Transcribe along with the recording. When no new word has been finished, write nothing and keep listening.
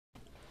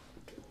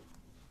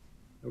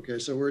Okay,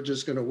 so we're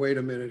just going to wait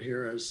a minute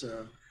here as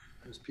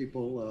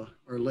people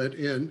are let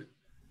in.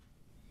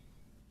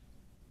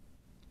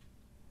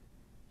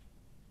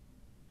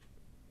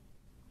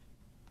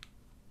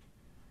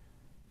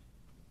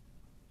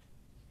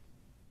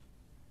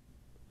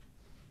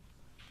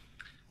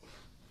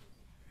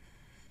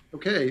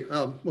 Okay,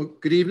 well,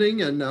 good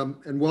evening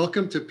and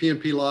welcome to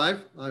PNP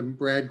Live. I'm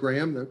Brad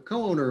Graham, the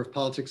co-owner of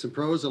Politics and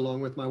Prose,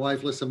 along with my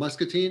wife, Lissa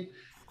Muscatine.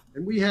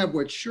 And we have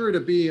what's sure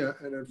to be an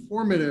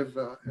informative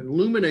and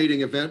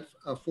illuminating event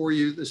for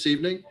you this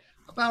evening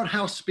about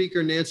House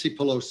Speaker Nancy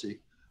Pelosi,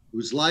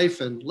 whose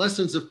life and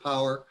lessons of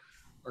power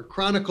are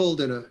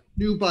chronicled in a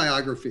new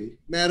biography,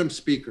 Madam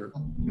Speaker,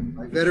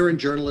 by veteran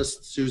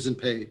journalist Susan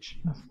Page.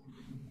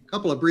 A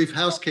couple of brief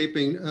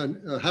housekeeping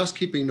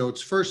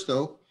notes first,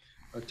 though.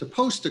 To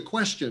post a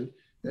question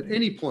at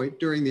any point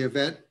during the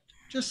event,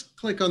 just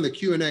click on the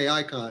Q&A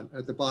icon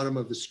at the bottom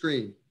of the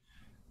screen.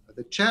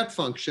 The chat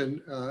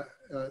function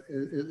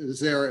is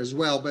there as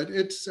well, but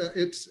it's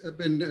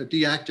been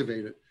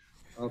deactivated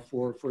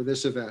for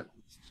this event.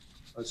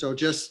 So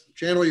just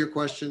channel your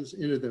questions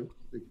into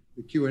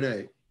the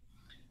Q&A.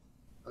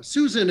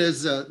 Susan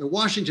is the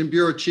Washington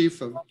Bureau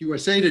Chief of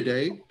USA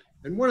Today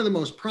and one of the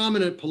most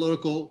prominent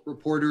political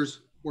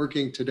reporters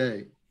working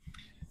today.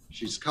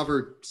 She's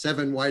covered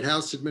 7 White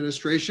House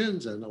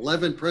administrations and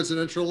 11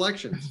 presidential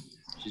elections.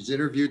 She's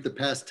interviewed the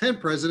past 10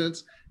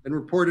 presidents and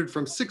reported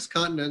from 6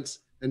 continents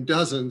and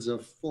dozens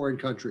of foreign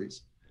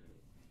countries.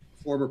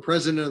 Former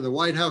president of the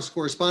White House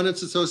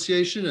Correspondents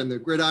Association and the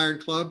Gridiron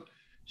Club,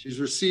 she's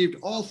received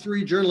all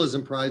 3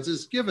 journalism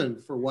prizes given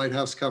for White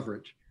House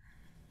coverage.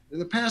 In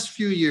the past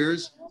few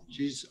years,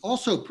 she's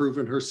also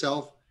proven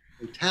herself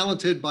a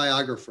talented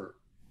biographer.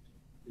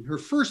 In her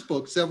first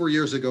book several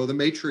years ago, The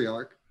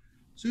Matriarch,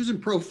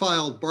 Susan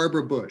profiled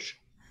Barbara Bush.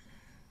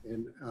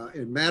 In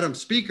Madam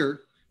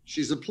Speaker,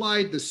 she's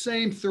applied the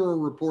same thorough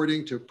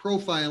reporting to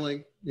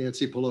profiling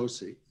Nancy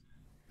Pelosi,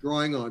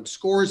 drawing on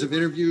scores of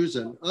interviews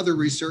and other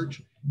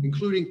research,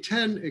 including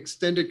 10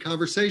 extended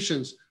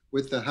conversations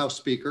with the House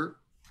Speaker.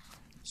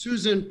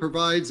 Susan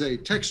provides a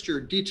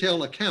textured,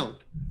 detailed account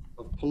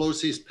of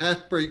Pelosi's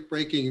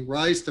path-breaking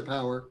rise to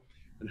power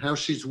and how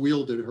she's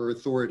wielded her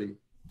authority.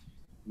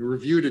 In a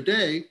review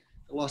today,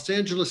 the Los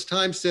Angeles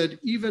Times said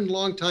even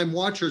longtime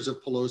watchers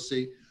of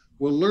Pelosi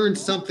will learn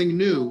something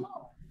new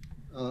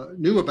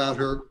about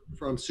her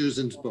from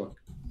Susan's book.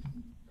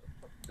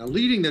 Now,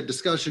 leading the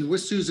discussion with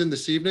Susan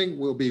this evening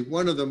will be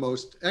one of the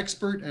most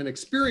expert and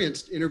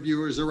experienced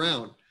interviewers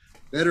around,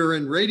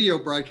 veteran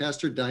radio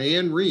broadcaster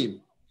Diane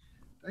Rehm.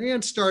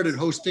 Diane started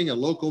hosting a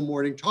local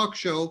morning talk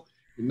show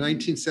in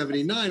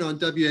 1979 on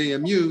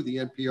WAMU, the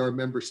NPR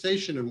member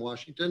station in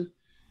Washington.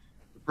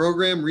 The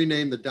program,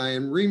 renamed The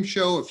Diane Rehm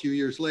Show a few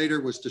years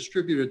later, was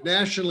distributed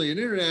nationally and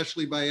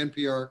internationally by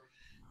NPR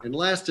and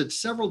lasted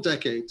several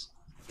decades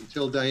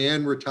until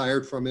Diane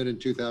retired from it in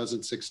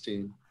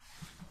 2016.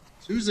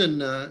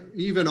 Susan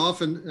even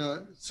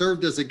often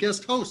served as a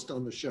guest host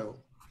on the show.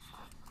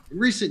 In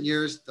recent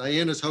years,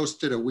 Diane has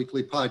hosted a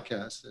weekly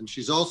podcast, and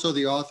she's also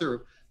the author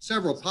of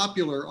several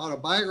popular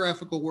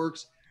autobiographical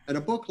works and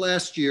a book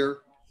last year,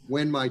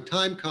 When My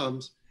Time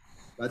Comes,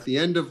 about the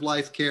end of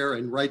life care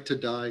and right to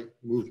die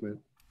movement.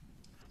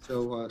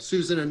 So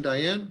Susan and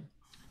Diane,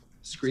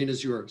 the screen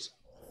is yours.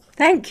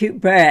 Thank you,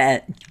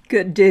 Brad.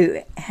 Good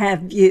to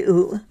have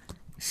you,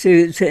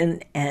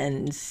 Susan,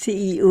 and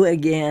see you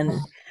again.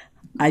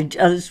 I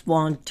just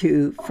want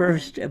to,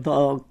 first of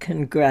all,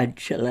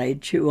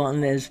 congratulate you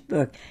on this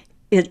book.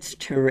 It's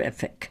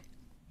terrific.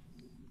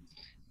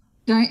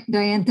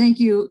 Diane, thank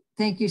you.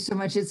 Thank you so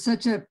much. It's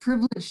such a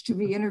privilege to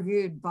be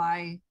interviewed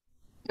by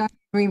Diane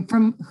Rehm,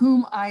 from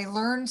whom I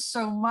learned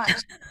so much.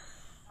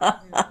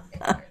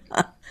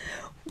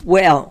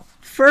 Well,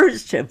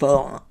 first of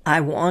all,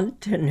 I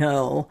want to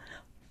know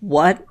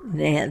what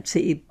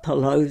Nancy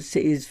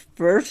Pelosi's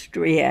first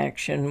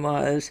reaction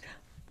was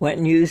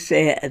when you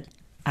said,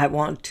 I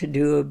want to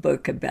do a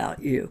book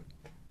about you.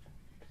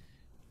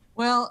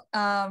 Well,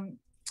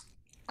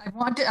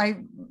 what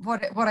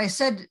I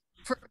said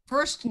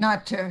first,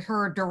 not to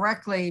her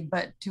directly,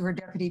 but to her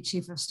deputy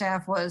chief of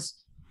staff,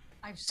 was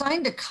I've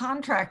signed a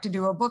contract to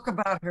do a book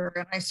about her,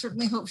 and I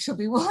certainly hope she'll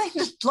be willing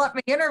to let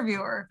me interview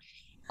her.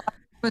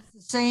 But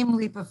the same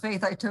leap of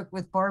faith I took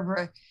with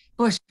Barbara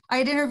Bush. I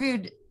had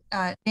interviewed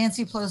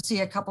Nancy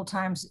Pelosi a couple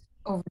times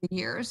over the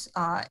years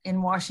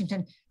in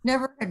Washington,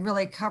 never had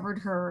really covered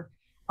her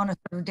on a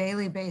sort of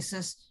daily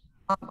basis.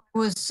 It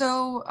was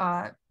so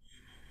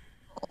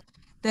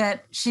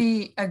that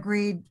she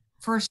agreed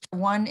first to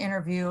 1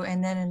 interview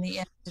and then in the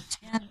end to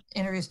 10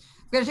 interviews.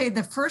 I've got to tell you,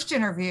 the first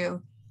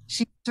interview,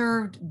 she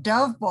served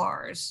Dove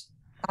bars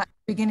at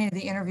the beginning of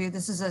the interview.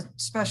 This is a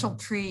special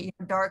treat,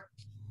 dark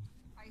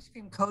ice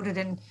cream coated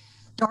in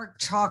dark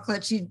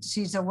chocolate.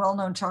 She's a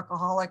well-known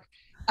chocoholic.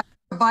 I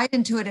bite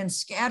into it and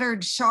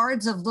scattered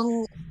shards of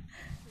little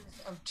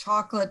of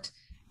chocolate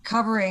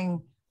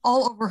covering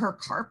all over her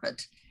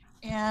carpet.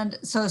 And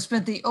so I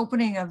spent the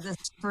opening of this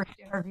first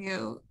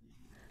interview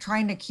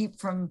trying to keep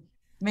from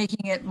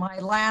making it my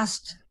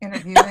last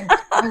interview. And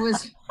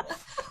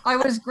I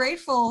was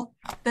grateful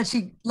that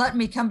she let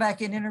me come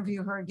back and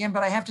interview her again.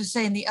 But I have to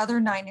say, in the other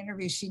 9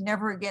 interviews, she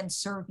never again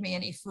served me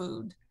any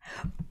food.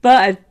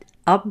 But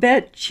I'll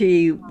bet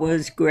she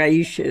was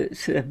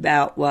gracious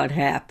about what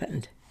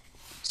happened.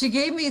 She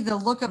gave me the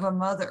look of a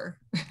mother.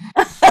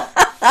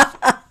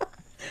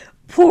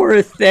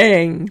 Poor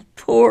thing,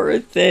 poor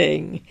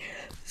thing.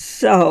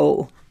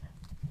 So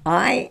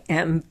I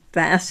am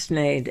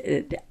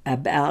fascinated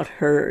about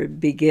her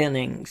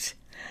beginnings,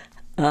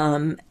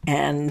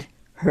 and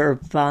her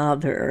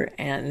father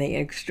and the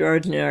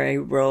extraordinary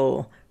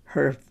role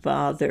her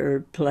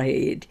father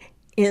played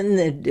in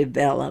the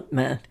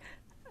development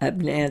of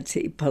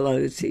Nancy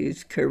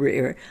Pelosi's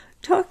career.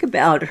 Talk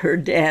about her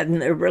dad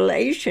and the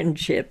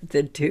relationship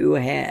the two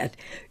had.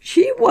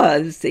 She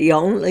was the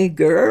only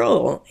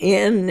girl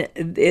in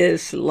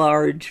this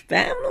large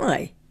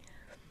family.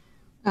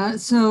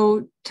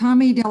 So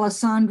Tommy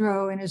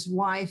D'Alessandro and his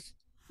wife,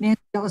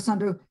 Nancy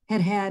D'Alessandro,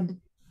 had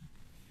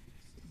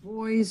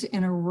boys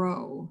in a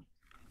row.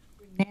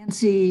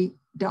 Nancy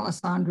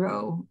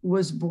D'Alessandro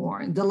was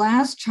born. The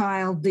last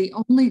child, the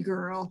only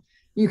girl.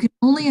 You can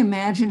only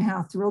imagine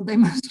how thrilled they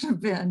must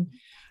have been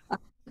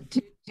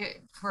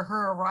for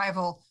her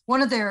arrival.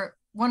 One of their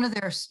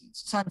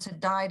sons had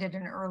died at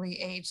an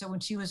early age. So when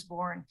she was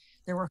born,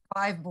 there were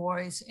 5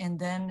 boys and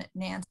then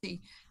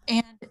Nancy.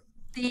 And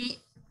the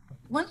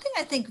one thing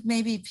I think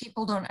maybe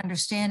people don't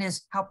understand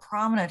is how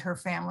prominent her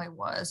family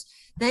was.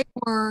 They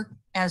were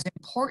as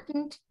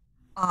important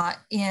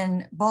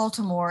in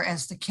Baltimore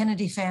as the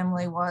Kennedy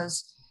family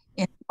was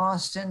in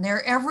Boston.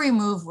 Their every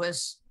move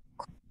was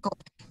critical.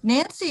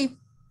 Nancy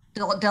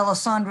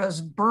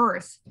D'Alessandro's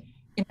birth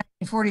in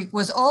 1940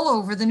 was all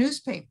over the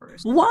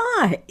newspapers.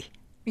 Why?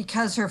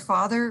 Because her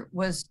father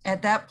was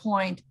at that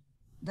point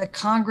the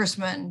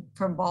congressman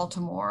from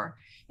Baltimore.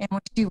 And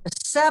when she was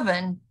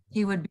 7,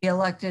 he would be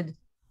elected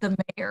the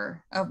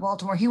mayor of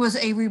Baltimore. He was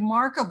a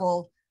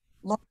remarkable,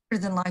 larger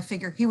than life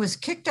figure. He was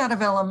kicked out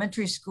of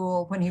elementary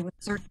school when he was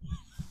 13,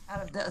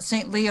 out of the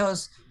St.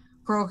 Leo's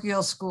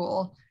parochial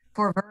school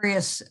for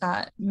various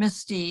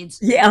misdeeds.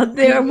 Yeah,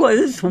 there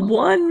was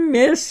one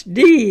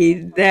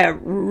misdeed that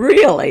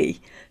really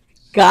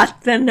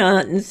got the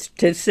nuns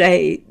to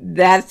say,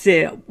 that's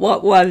it.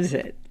 What was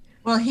it?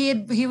 Well, he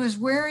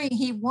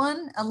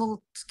won a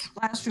little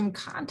classroom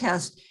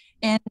contest,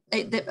 and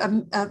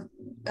a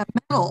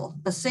medal,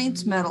 the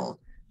Saints medal,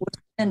 was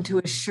put into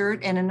his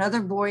shirt, and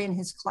another boy in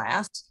his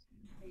class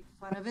made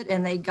fun of it,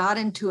 and they got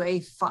into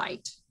a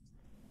fight.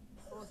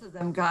 Both of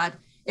them got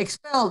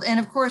expelled. And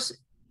of course,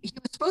 he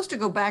was supposed to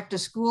go back to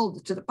school,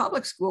 to the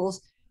public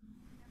schools.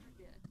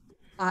 He never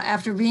did.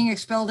 After being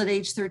expelled at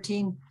age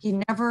 13, he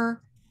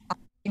never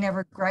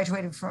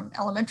graduated from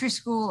elementary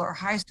school or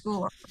high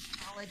school or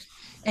college.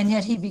 And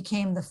yet he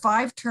became the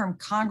 5-term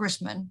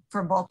congressman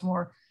from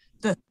Baltimore,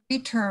 the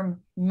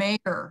 3-term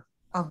mayor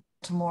of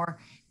Baltimore,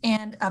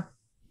 and a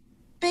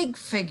big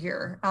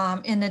figure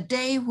in a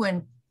day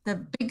when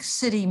the big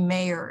city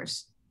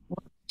mayors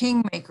were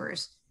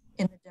kingmakers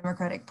in the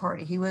Democratic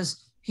Party.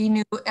 He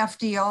knew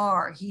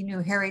FDR, he knew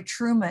Harry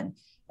Truman.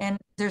 And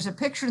there's a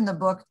picture in the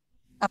book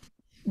of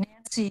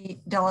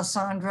Nancy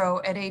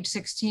D'Alessandro at age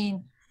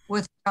 16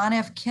 with John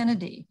F.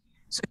 Kennedy.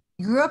 So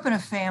he grew up in a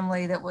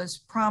family that was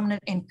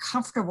prominent and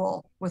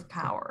comfortable with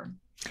power.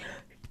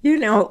 You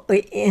know,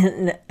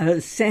 in a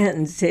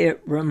sense,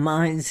 it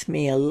reminds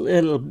me a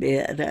little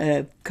bit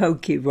of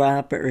Cokie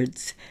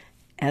Roberts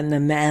and the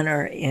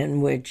manner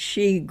in which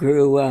she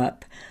grew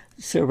up,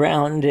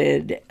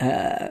 surrounded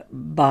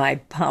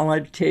by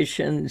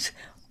politicians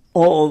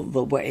all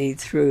the way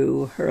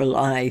through her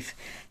life.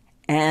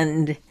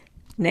 And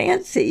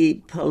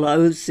Nancy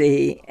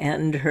Pelosi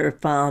and her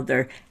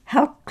father,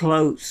 how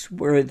close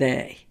were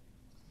they?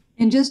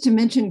 And just to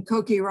mention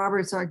Cokie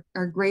Roberts, our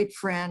great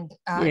friend,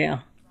 Yeah.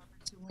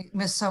 we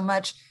miss so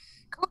much.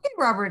 Cokie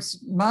Roberts'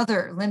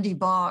 mother, Lindy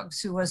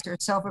Boggs, who was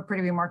herself a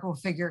pretty remarkable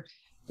figure,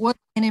 was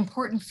an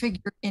important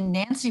figure in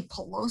Nancy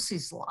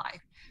Pelosi's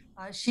life.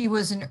 She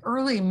was an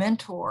early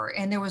mentor,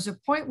 and there was a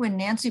point when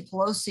Nancy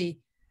Pelosi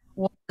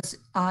was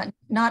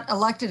not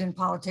elected in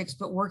politics,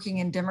 but working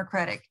in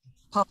Democratic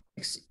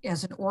politics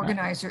as an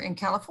organizer in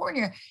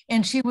California.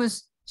 And she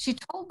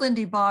told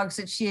Lindy Boggs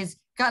that she has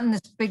gotten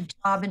this big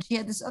job and she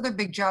had this other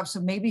big job, so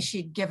maybe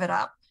she'd give it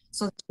up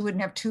so that she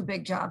wouldn't have 2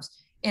 big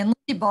jobs. And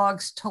Lindy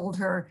Boggs told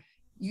her,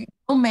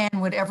 no man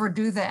would ever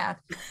do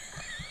that.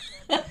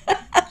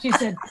 She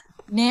said,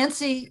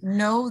 Nancy,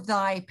 know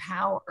thy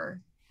power.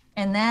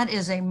 And that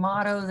is a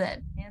motto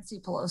that Nancy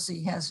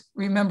Pelosi has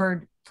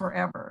remembered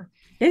forever.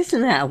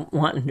 Isn't that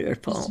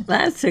wonderful?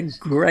 That's a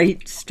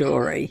great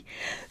story.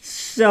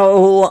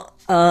 So,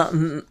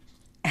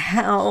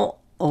 how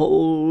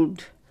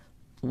old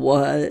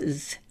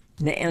was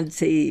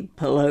Nancy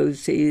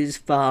Pelosi's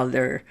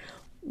father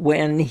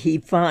when he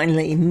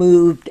finally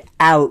moved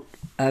out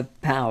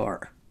of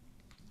power?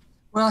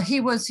 Well,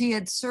 he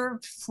had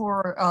served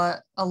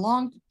for a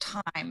long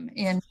time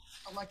in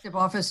elective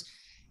office,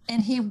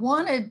 and he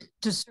wanted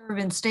to serve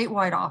in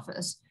statewide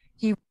office.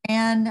 He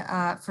ran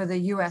for the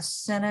U.S.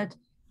 Senate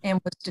and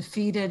was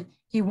defeated.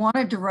 He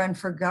wanted to run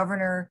for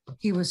governor.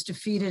 He was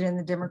defeated in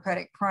the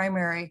Democratic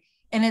primary.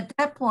 And at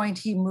that point,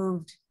 he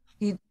moved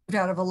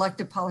out of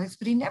elective politics,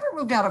 but he never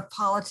moved out of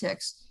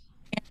politics.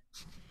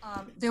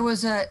 There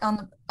was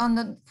on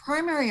the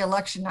primary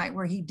election night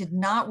where he did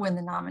not win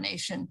the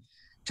nomination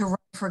to run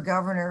for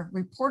governor,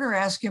 reporter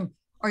asked him,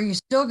 "Are you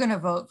still going to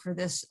vote for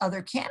this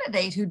other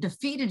candidate who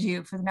defeated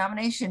you for the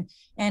nomination?"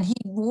 And he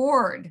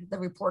roared, the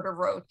reporter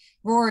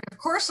roared, "Of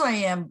course I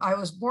am. I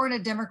was born a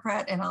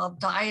Democrat and I'll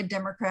die a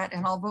Democrat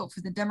and I'll vote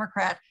for the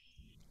Democrat."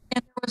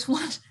 And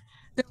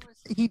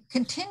he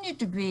continued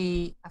to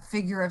be a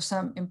figure of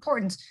some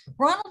importance.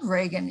 Ronald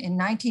Reagan in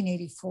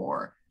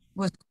 1984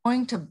 was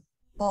going to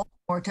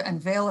Baltimore to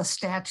unveil a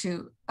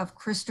statue of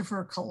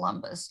Christopher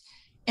Columbus.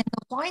 And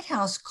the White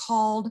House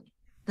called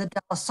the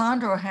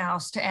D'Alessandro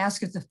House to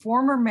ask if the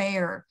former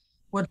mayor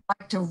would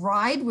like to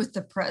ride with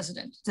the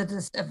president to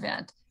this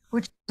event,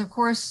 which is, of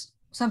course,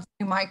 something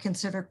you might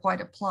consider quite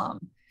a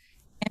plum.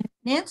 And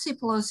Nancy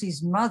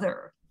Pelosi's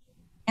mother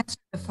answered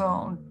the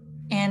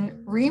phone and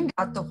reamed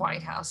out the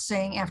White House,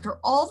 saying, after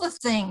all the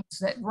things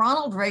that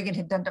Ronald Reagan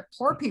had done to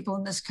poor people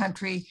in this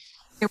country,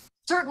 they were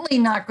certainly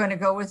not going to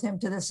go with him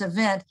to this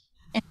event.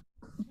 And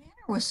the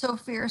manner was so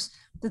fierce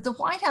that the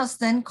White House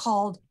then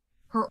called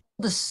her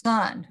oldest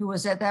son, who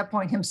was at that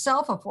point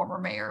himself a former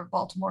mayor of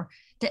Baltimore,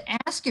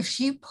 to ask if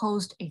she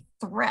posed a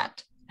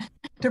threat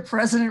to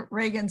President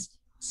Reagan's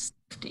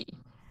safety.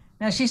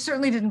 Now, she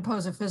certainly didn't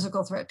pose a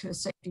physical threat to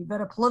his safety,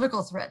 but a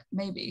political threat,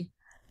 maybe.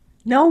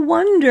 No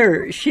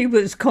wonder she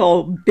was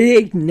called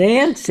Big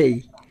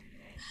Nancy.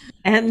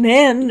 And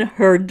then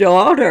her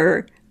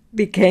daughter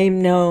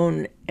became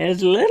known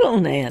as Little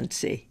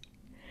Nancy.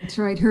 That's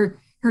right, her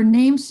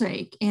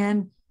namesake.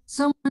 And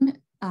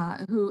someone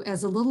who,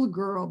 as a little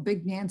girl,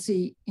 Big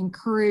Nancy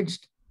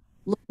encouraged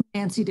Little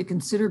Nancy to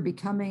consider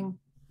becoming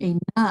a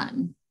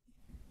nun.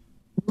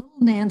 Little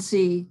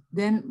Nancy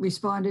then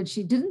responded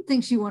she didn't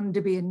think she wanted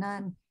to be a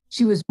nun.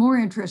 She was more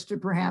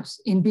interested,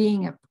 perhaps, in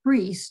being a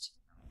priest,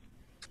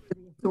 where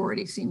the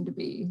authority seemed to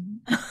be.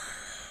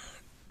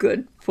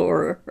 Good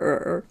for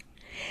her.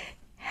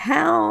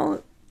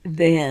 How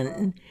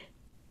then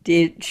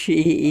did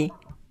she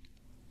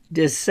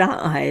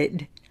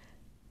decide,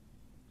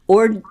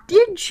 or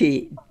did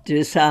she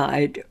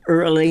decide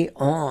early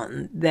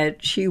on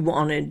that she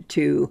wanted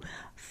to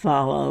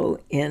follow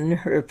in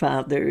her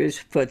father's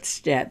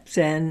footsteps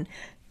and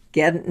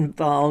get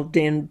involved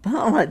in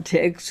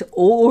politics?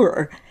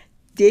 Or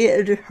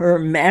did her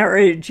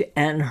marriage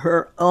and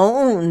her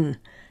own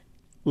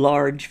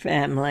large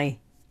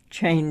family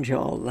change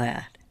all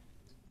that?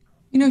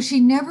 You know, she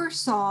never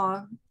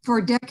saw,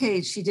 for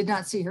decades, she did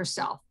not see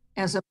herself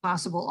as a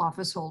possible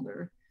office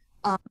holder.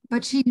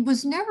 But she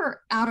was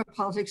never out of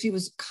politics. She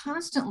was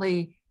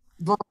constantly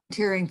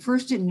volunteering,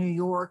 first in New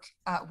York,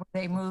 where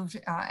they moved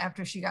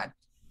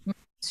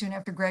soon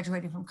after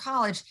graduating from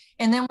college.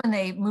 And then when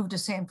they moved to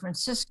San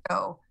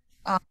Francisco,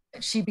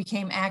 she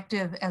became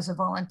active as a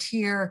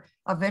volunteer,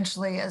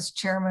 eventually as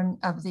chairman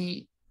of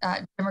the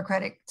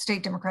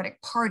State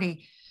Democratic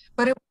Party.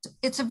 But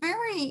it's a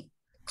very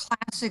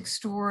classic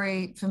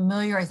story,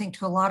 familiar, I think,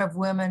 to a lot of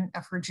women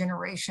of her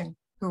generation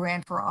who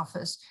ran for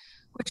office,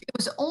 which it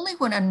was only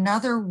when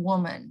another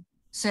woman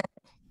said,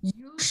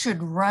 "You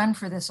should run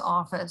for this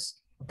office,"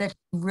 that she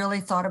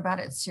really thought about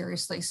it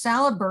seriously.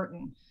 Sala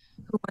Burton,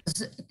 who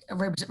was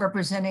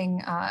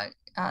representing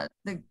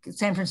the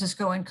San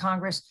Francisco in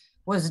Congress,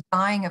 was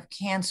dying of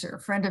cancer, a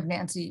friend of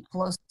Nancy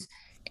Pelosi,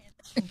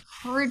 and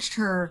encouraged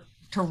her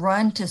to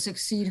run to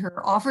succeed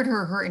her, offered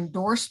her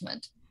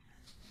endorsement.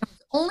 It was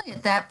only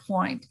at that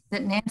point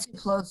that Nancy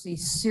Pelosi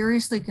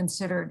seriously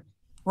considered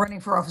running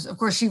for office. Of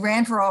course, she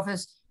ran for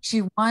office.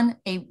 She won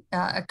a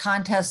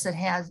contest that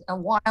has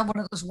one of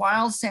those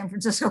wild San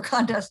Francisco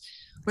contests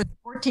with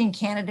 14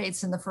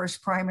 candidates in the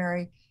first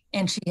primary,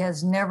 and she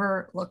has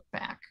never looked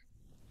back.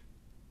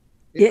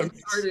 I'm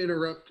sorry to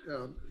interrupt,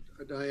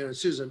 Diane and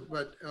Susan,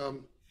 but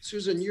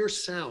Susan, your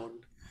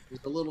sound is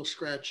a little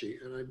scratchy,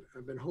 and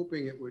I've been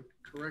hoping it would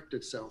correct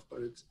itself,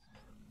 but it's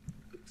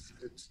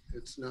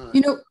not.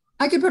 You know,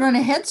 I could put on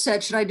a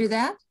headset. Should I do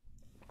that?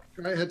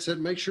 Try a headset.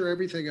 Make sure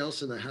everything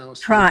else in the house.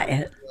 Try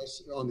it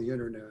on the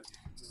internet.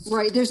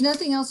 Right. There's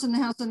nothing else in the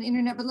house on the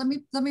internet, but let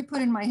me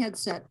put in my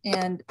headset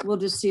and we'll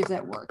just see if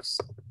that works.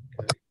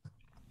 Okay.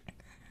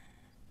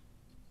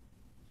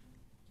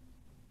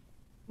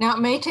 Now, it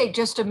may take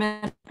just a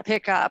minute to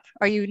pick up.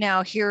 Are you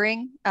now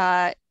hearing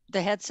the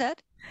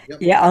headset?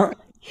 Yep. Yeah,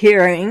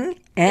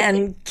 hearing.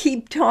 And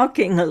keep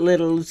talking a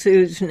little,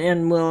 Susan,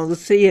 and we'll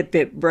see if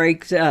it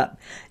breaks up.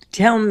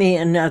 Tell me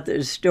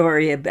another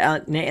story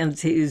about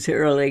Nancy's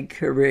early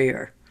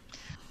career.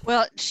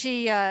 Well,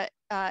 she ran.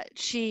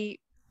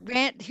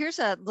 Here's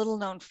a little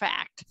known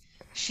fact.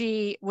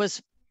 She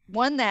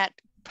won that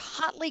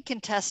hotly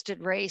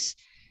contested race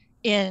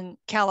in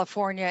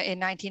California in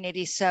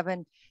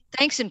 1987,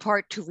 thanks in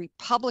part to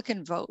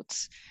Republican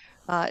votes.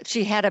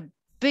 She had a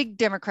big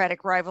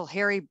Democratic rival,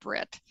 Harry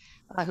Britt,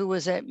 who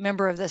was a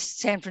member of the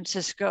San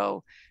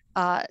Francisco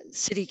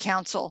City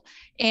Council.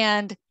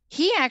 And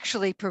he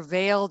actually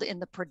prevailed in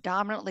the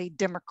predominantly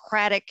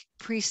Democratic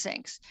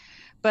precincts.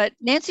 But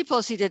Nancy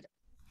Pelosi did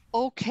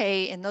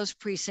okay in those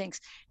precincts,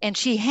 and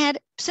she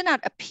had sent out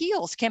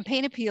appeals,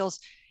 campaign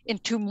appeals,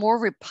 into more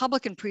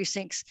Republican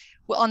precincts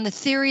on the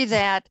theory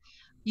that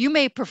you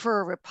may prefer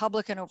a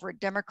Republican over a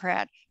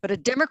Democrat, but a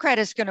Democrat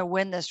is going to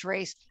win this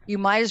race. You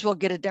might as well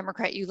get a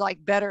Democrat you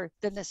like better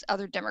than this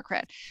other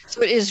Democrat.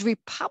 So it is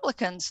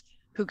Republicans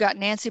who got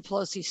Nancy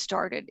Pelosi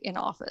started in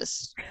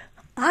office.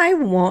 I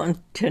want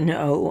to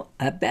know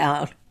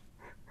about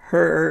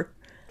her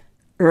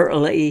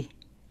early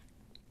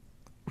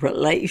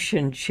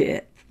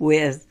relationship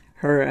with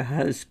her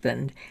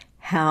husband,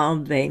 how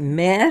they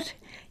met,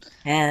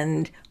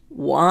 and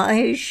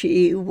why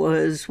she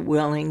was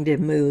willing to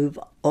move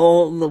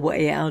all the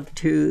way out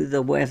to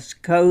the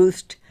West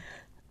Coast,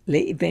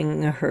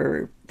 leaving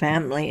her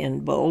family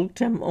in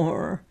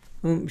Baltimore,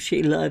 whom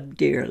she loved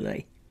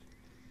dearly.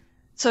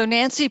 So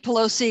Nancy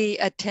Pelosi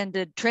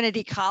attended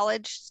Trinity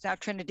College, it's now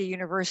Trinity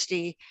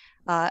University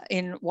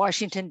in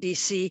Washington,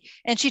 D.C.,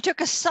 and she took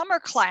a summer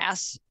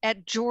class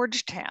at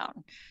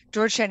Georgetown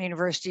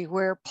University,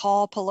 where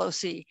Paul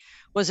Pelosi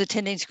was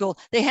attending school.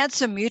 They had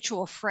some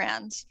mutual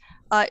friends.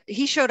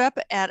 He showed up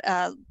at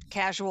a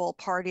casual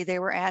party they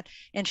were at,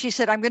 and she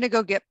said, I'm going to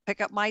go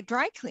pick up my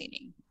dry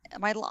cleaning,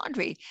 my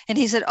laundry. And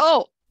he said,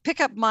 oh,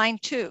 pick up mine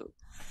too.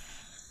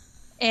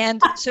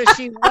 And so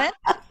she went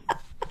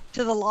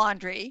to the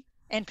laundry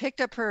and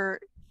picked up her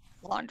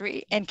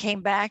laundry and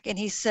came back, and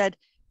he said,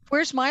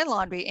 where's my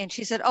laundry? And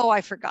she said, oh,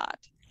 I forgot.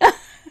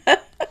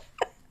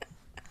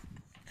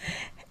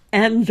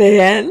 And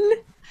then?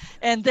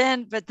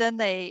 But then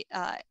they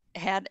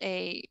had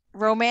a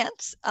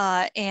romance.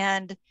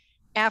 And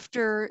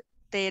after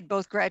they had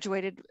both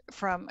graduated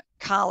from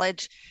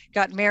college,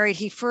 got married,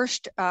 he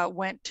first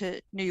went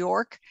to New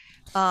York,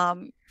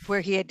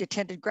 where he had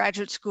attended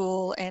graduate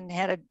school and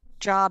had a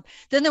job.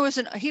 Then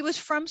he was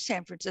from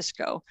San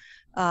Francisco,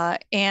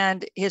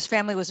 and his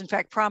family was in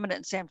fact prominent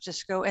in San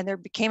Francisco. And there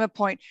became a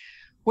point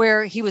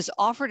where he was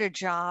offered a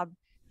job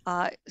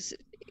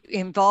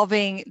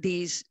involving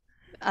these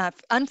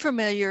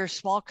unfamiliar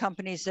small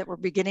companies that were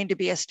beginning to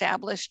be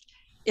established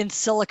in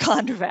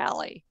Silicon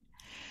Valley.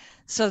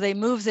 So they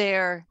moved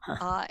there,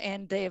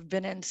 and they have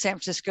been in San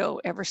Francisco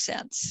ever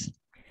since.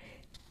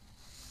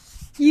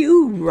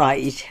 You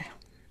write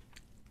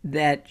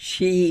that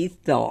she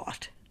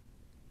thought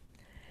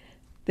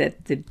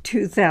that the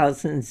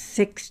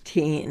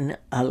 2016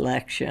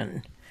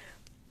 election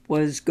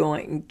was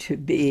going to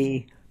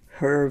be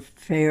her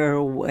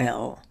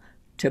farewell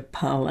to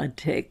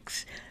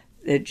politics,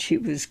 that she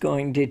was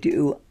going to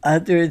do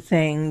other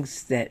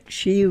things that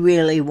she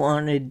really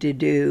wanted to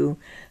do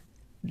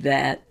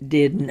that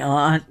did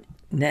not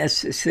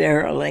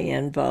necessarily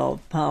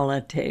involve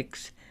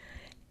politics.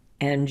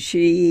 And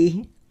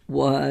she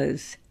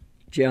was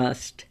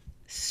just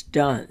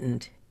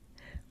stunned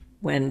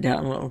when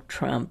Donald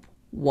Trump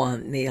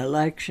won the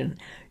election.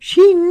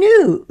 She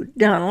knew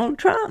Donald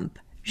Trump.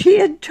 She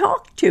had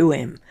talked to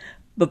him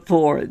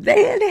before.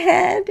 They had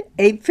had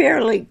a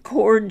fairly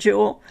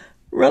cordial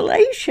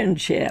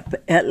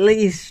relationship, at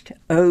least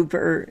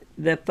over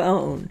the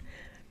phone.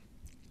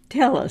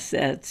 Tell us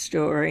that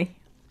story.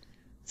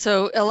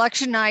 So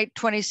election night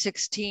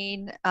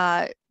 2016,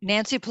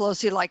 Nancy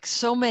Pelosi, like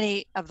so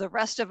many of the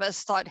rest of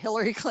us, thought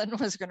Hillary Clinton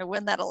was going to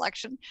win that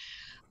election.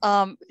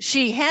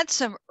 She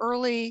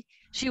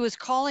was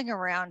calling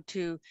around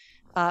to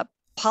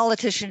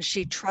politicians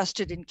she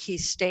trusted in key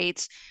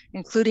states,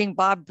 including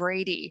Bob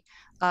Brady,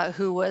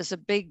 who was a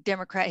big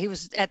Democrat. He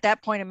was at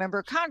that point a member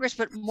of Congress,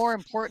 but more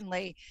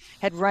importantly,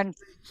 had run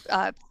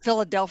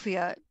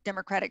Philadelphia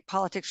Democratic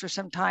politics for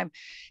some time.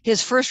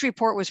 His first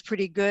report was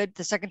pretty good.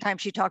 The second time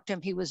she talked to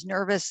him, he was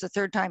nervous. The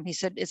third time he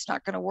said, it's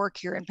not going to work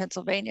here in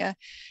Pennsylvania.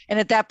 And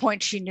at that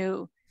point, she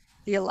knew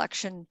the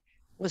election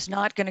was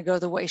not going to go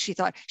the way she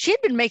thought. She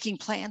had been making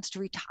plans to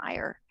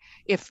retire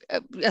if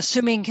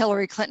assuming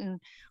Hillary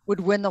Clinton would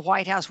win the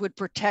White House, would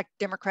protect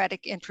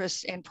Democratic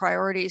interests and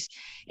priorities.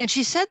 And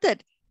she said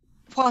that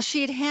while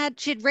she had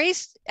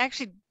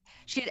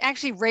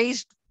actually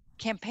raised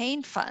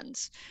campaign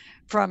funds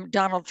from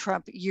Donald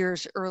Trump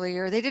years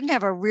earlier. They didn't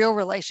have a real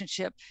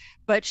relationship,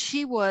 but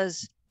she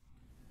was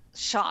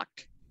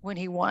shocked when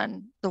he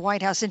won the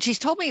White House. And she's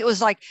told me it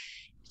was like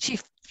she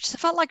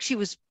felt like she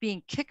was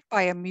being kicked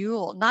by a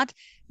mule, not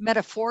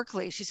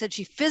metaphorically. She said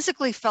she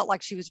physically felt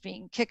like she was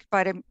being kicked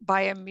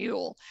by a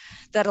mule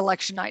that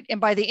election night. And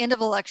by the end of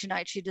election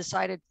night, she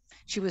decided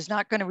she was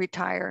not going to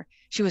retire.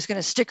 She was going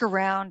to stick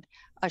around.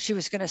 She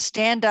was going to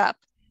stand up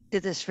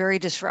to this very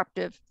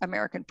disruptive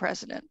American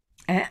president.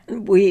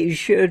 And we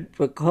should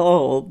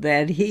recall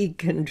that he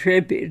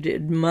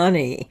contributed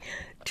money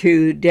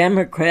to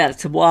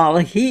Democrats while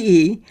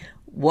he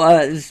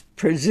was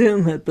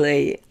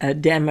presumably a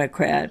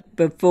Democrat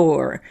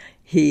before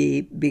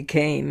he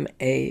became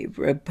a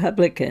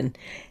Republican.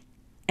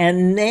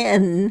 And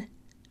then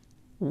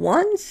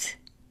once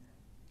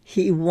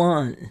he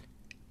won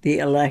the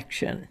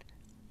election,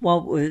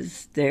 what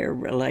was their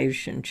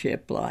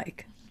relationship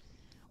like?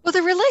 Well,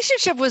 the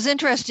relationship was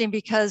interesting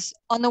because,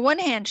 on the one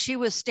hand, she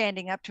was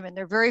standing up to him in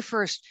their very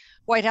first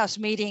White House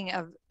meeting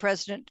of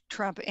President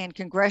Trump and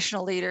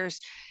congressional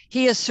leaders.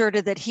 He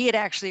asserted that he had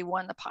actually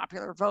won the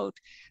popular vote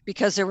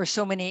because there were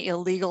so many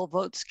illegal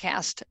votes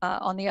cast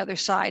on the other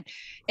side.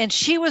 And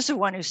she was the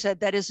one who said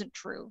that isn't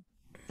true.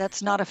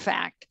 That's not a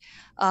fact.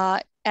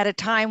 At a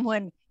time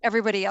when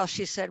everybody else,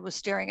 she said, was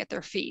staring at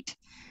their feet.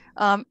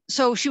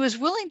 So she was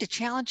willing to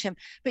challenge him.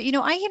 But,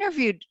 I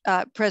interviewed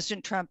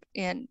President Trump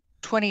in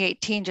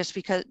 2018, just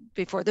because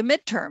before the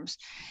midterms.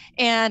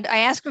 And I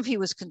asked him if he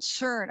was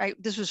concerned.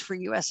 This was for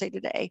USA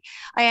Today.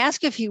 I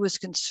asked if he was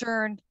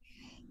concerned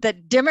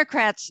that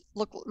Democrats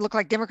look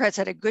like Democrats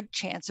had a good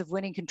chance of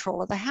winning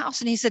control of the House.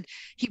 And he said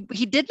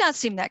he did not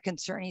seem that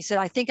concerned. He said,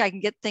 I think I can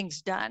get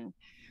things done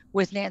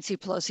with Nancy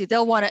Pelosi.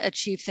 They'll want to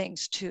achieve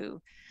things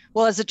too.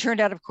 Well, as it turned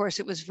out, of course,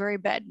 it was very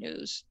bad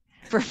news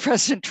for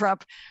President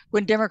Trump.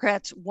 When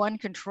Democrats won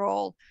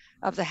control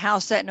of the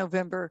House that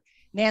November,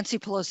 Nancy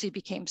Pelosi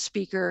became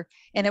Speaker,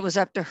 and it was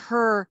up to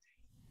her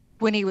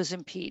when he was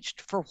impeached,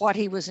 for what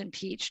he was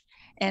impeached,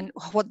 and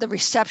what the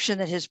reception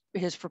that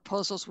his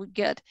proposals would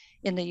get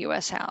in the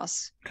U.S.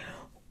 House.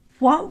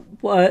 What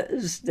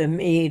was the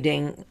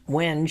meeting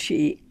when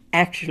she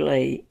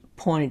actually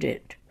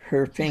pointed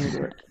her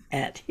finger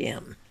at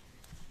him?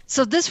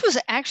 So this was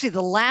actually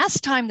the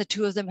last time the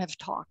two of them have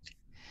talked.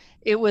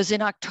 It was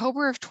in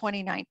October of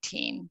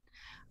 2019.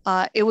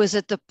 It was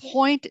at the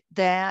point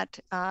that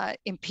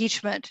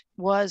impeachment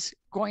was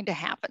going to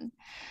happen.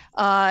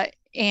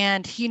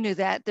 And he knew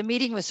that. The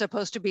meeting was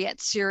supposed to be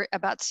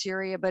about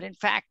Syria, but in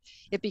fact,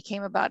 it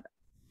became about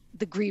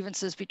the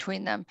grievances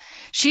between them.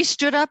 She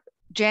stood up,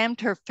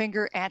 jammed her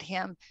finger at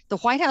him. The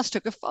White House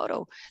took a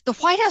photo. The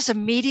White House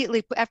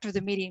immediately, after the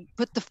meeting,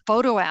 put the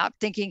photo out,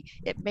 thinking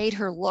it made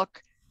her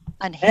look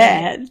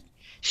unhinged.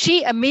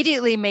 She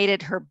immediately made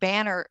it her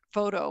banner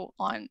photo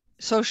on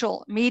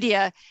social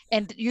media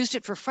and used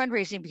it for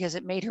fundraising because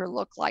it made her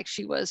look like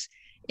she was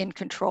in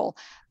control.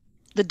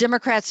 The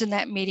Democrats in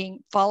that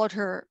meeting followed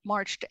her,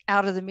 marched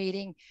out of the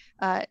meeting.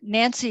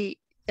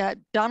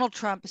 Donald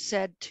Trump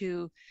said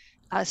to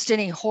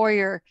Steny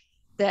Hoyer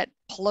that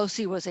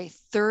Pelosi was a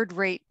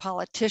third-rate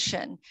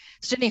politician.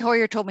 Steny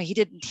Hoyer told me he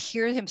didn't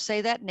hear him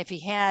say that, and if he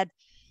had,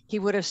 he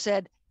would have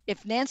said,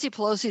 if Nancy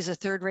Pelosi is a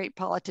third-rate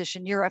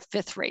politician, you're a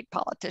fifth-rate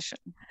politician.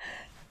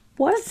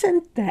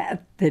 Wasn't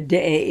that the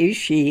day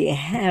she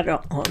had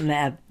on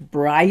that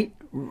bright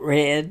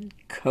red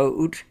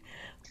coat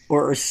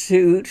or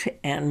suit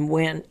and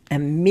went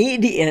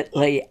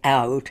immediately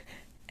out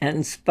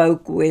and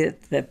spoke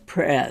with the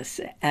press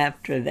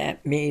after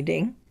that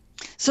meeting?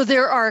 So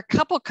there are a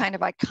couple kind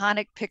of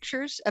iconic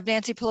pictures of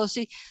Nancy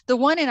Pelosi. The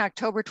one in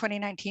October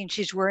 2019,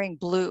 she's wearing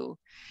blue.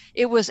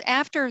 It was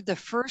after the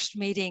first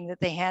meeting that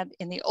they had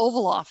in the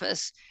Oval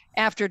Office,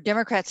 after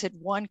Democrats had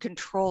won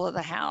control of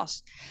the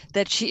House,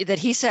 that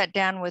he sat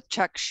down with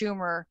Chuck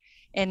Schumer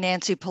and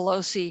Nancy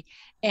Pelosi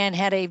and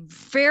had a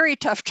very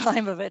tough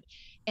time of it.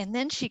 And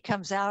then she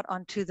comes out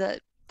onto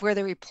where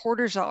the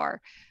reporters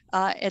are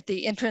at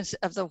the entrance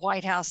of the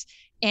White House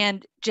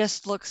and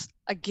just looks,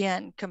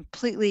 again,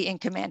 completely in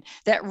command.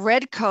 That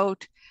red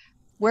coat,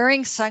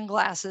 wearing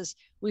sunglasses,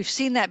 we've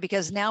seen that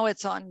because now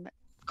it's on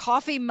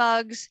coffee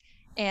mugs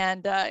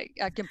and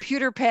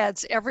computer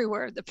pads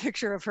everywhere, the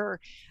picture of her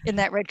in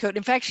that red coat.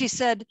 In fact, she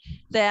said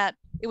that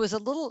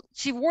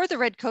she wore the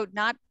red coat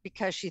not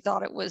because she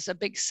thought it was a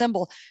big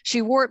symbol.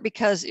 She wore it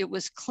because it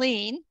was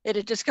clean. It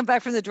had just come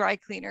back from the dry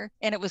cleaner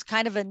and it was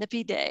kind of a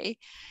nippy day.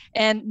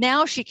 And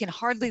now she can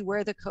hardly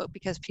wear the coat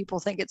because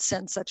people think it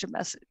sends such a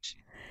message.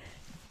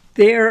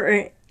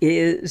 There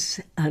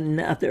is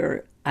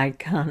another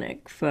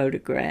iconic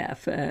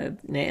photograph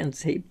of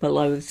Nancy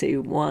Pelosi,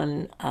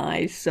 one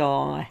I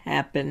saw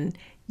happen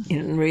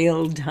in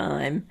real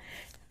time,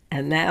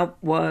 and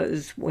that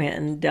was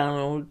when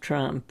Donald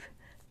Trump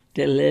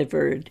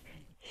delivered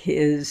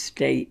his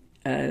State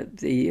of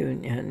the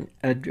Union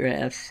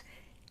address.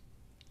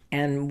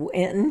 And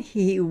when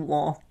he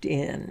walked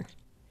in,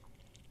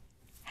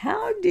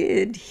 how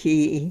did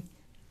he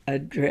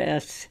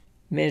address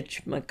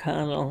Mitch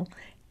McConnell?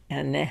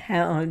 And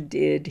how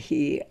did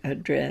he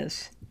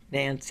address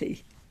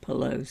Nancy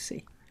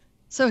Pelosi?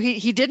 So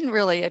he didn't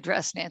really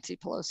address Nancy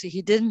Pelosi.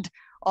 He didn't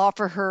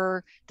offer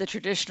her the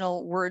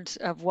traditional words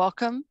of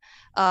welcome.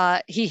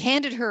 He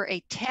handed her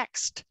a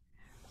text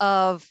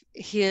of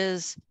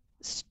his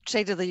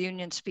State of the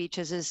Union speech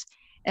as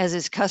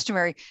is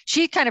customary.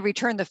 She kind of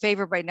returned the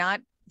favor by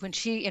not, when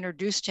she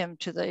introduced him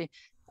to the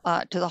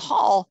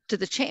hall, to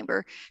the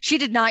chamber, she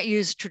did not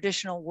use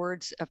traditional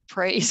words of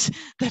praise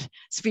that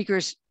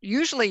speakers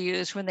usually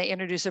use when they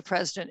introduce a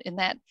president in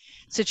that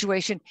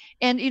situation.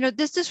 And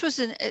this was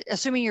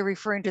assuming you're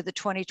referring to the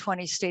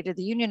 2020 State of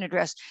the Union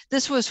address.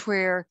 This was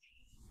where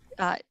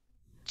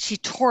she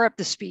tore up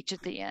the speech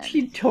at the end.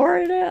 She tore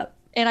it up.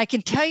 And I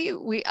can tell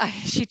you,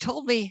 she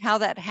told me how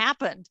that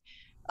happened.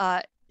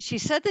 She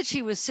said that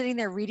she was sitting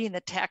there reading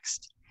the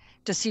text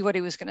to see what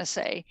he was going to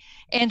say.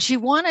 And she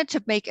wanted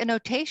to make a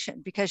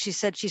notation because she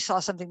said she saw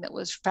something that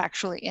was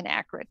factually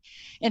inaccurate.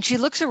 And she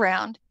looks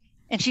around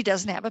and she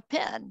doesn't have a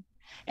pen.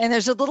 And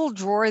there's a little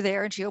drawer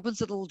there, and she opens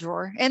the little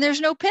drawer, and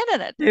there's no pen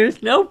in it.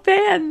 There's no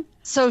pen.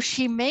 So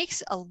she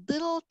makes a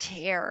little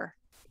tear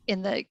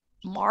in the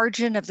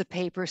margin of the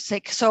paper,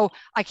 so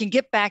I can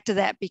get back to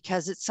that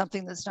because it's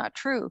something that's not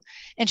true.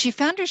 And she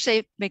found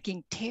herself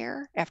making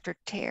tear after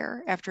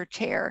tear after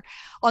tear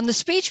on the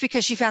speech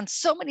because she found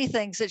so many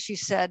things that she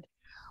said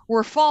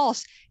were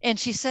false. And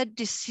she said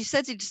she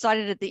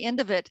decided at the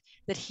end of it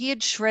that he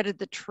had shredded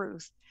the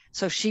truth.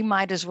 So she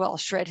might as well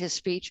shred his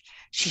speech.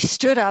 She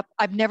stood up.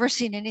 I've never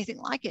seen anything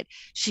like it.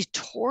 She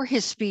tore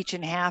his speech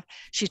in half.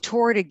 She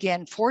tore it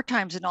again 4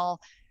 times in all.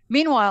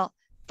 Meanwhile,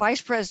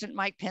 Vice President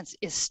Mike Pence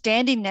is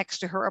standing next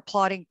to her,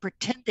 applauding,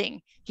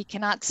 pretending he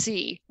cannot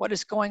see what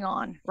is going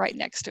on right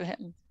next to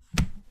him.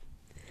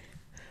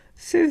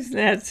 Susan,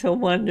 that's a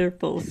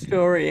wonderful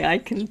story. I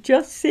can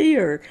just see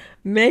her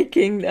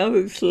making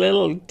those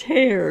little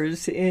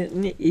tears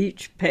in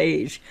each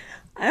page.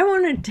 I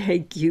want to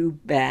take you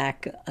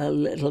back a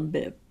little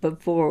bit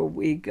before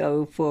we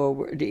go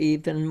forward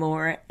even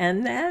more,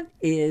 and that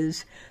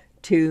is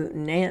to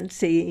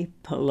Nancy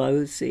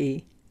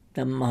Pelosi,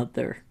 the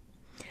mother.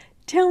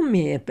 Tell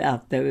me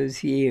about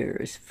those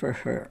years for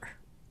her.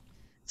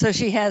 So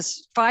she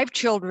has 5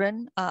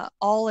 children,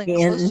 all in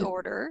close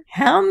order.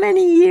 How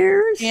many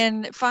years?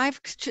 In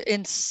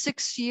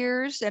 6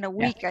 years and a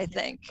week, I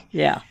think.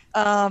 Yeah.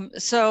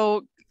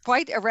 So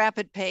quite a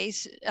rapid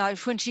pace.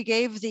 When she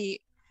gave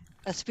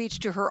a speech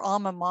to her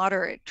alma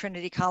mater at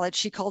Trinity College,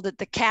 she called it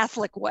the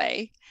Catholic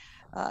way.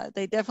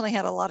 They definitely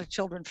had a lot of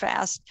children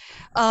fast.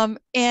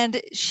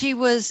 And she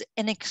was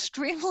an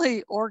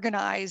extremely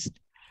organized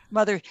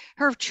mother.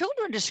 Her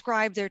children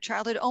described their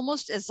childhood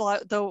almost as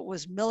though it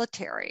was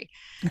military.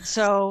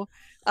 So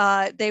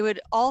they would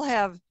all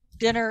have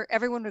dinner.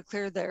 Everyone would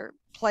clear their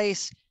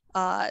place.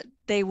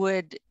 They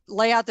would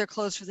lay out their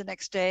clothes for the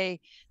next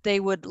day. They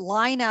would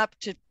line up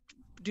to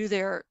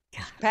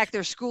pack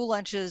their school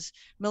lunches,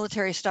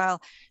 military style.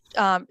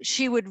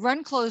 She would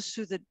run clothes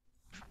through the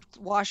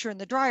washer and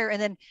the dryer, and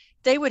then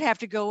they would have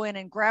to go in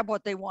and grab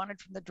what they wanted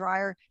from the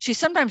dryer. She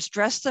sometimes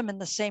dressed them in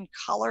the same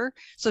color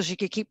so she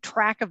could keep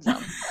track of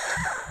them.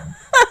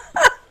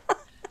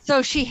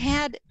 So she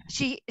had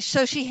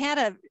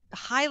a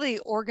highly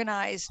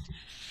organized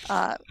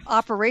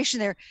operation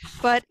there,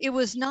 but it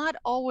was not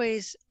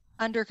always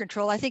under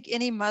control. I think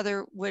any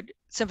mother would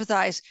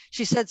sympathize.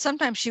 She said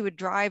sometimes she would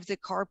drive the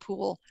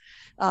carpool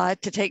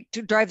to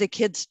drive the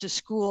kids to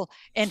school,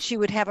 and she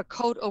would have a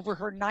coat over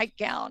her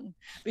nightgown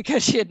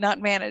because she had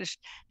not managed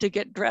to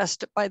get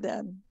dressed by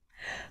then.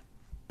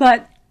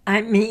 But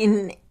I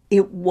mean,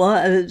 it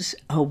was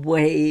a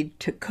way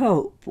to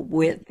cope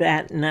with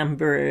that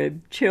number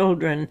of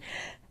children.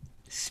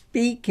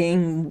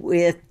 Speaking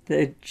with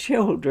the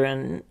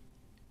children,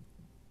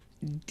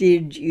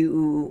 did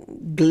you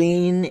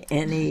glean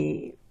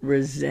any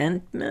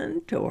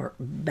resentment or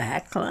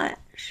backlash?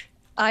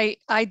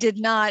 I did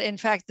not. In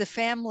fact, the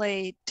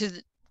family, to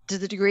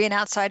the degree an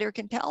outsider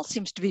can tell,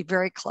 seems to be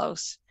very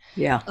close.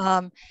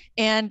 Yeah.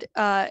 And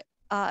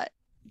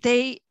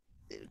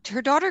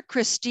her daughter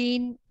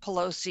Christine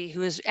Pelosi,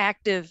 who is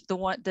active,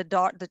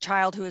 the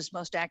child who is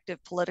most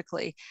active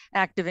politically,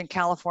 active in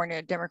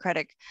California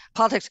Democratic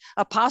politics,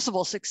 a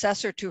possible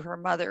successor to her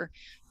mother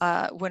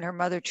when her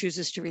mother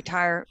chooses to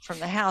retire from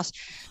the House,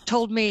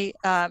 told me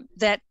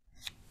that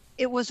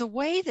it was a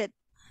way that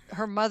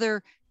her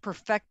mother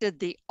perfected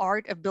the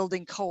art of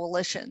building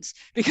coalitions,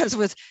 because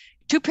with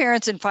 2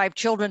 parents and 5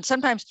 children,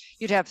 sometimes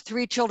you'd have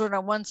 3 children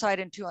on one side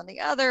and 2 on the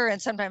other, and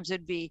sometimes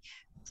it'd be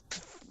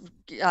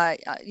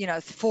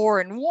 4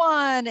 and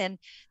 1, and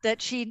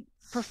that she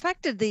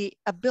perfected the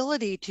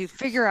ability to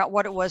figure out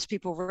what it was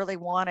people really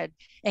wanted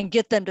and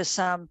get them to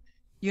some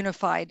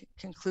unified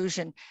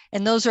conclusion.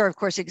 And those are, of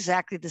course,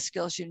 exactly the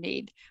skills you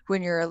need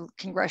when you're a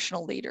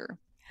congressional leader.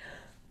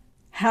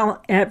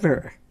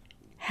 However,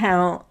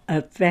 how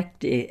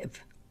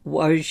effective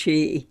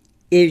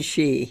is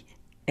she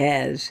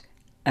as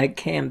a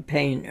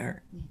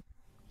campaigner?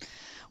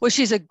 Well,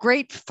 she's a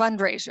great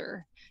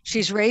fundraiser.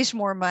 She's raised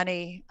more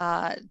money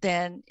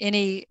than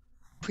any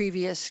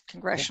previous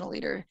congressional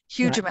leader,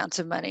 huge amounts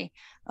of money.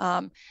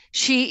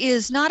 She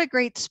is not a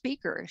great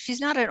speaker. She's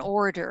not an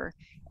orator.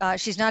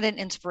 She's not an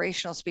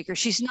inspirational speaker.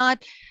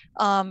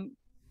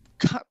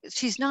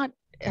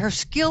 Her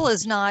skill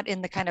is not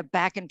in the kind of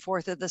back and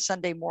forth of the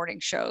Sunday morning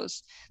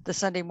shows, the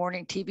Sunday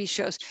morning TV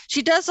shows.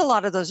 She does a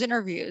lot of those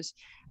interviews,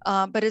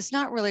 but it's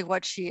not really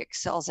what she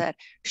excels at.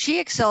 She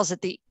excels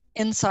at the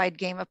inside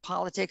game of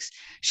politics.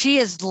 She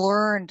has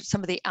learned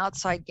some of the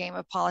outside game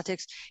of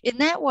politics. In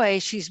that way,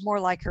 she's more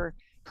like her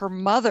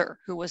mother,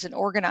 who was an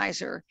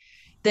organizer,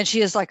 than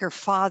she is like her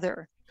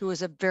father, who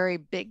was a very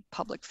big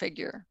public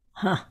figure.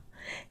 Huh.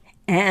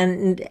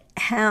 And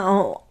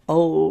how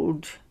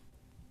old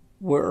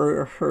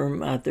were her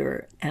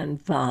mother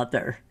and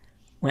father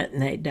when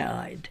they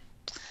died?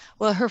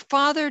 Well, her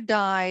father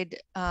died,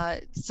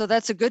 so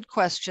that's a good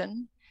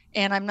question,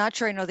 and I'm not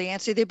sure I know the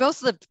answer. They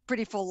both lived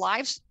pretty full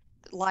lives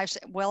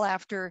well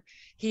after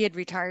he had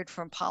retired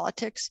from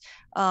politics.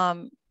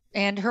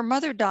 And her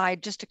mother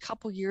died just a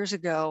couple years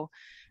ago,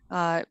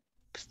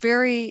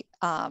 very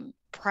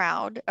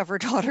proud of her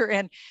daughter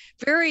and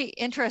very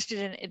interested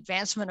in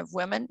advancement of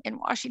women in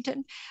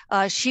Washington.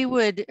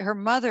 Her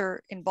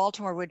mother in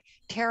Baltimore would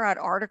tear out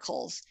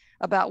articles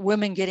about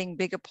women getting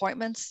big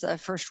appointments, the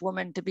first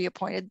woman to be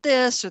appointed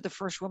this or the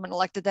first woman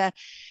elected that.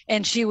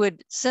 And she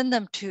would send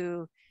them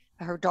to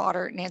her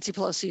daughter, Nancy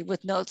Pelosi,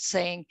 with notes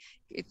saying,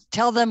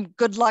 tell them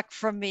good luck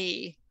from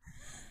me.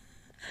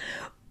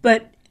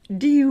 But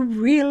do you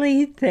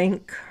really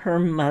think her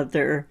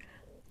mother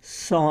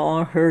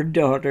saw her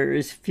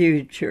daughter's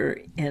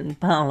future in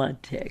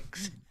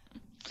politics?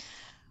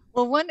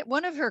 Well,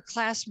 one of her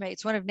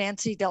classmates, one of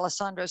Nancy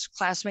D'Alessandro's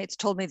classmates,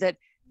 told me that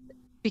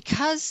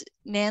because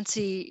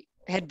Nancy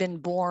had been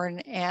born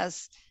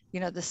as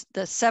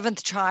the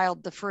seventh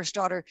child, the first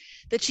daughter,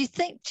 that she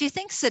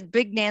thinks that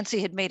Big Nancy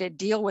had made a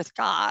deal with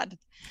God,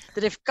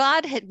 that if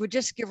God would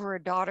just give her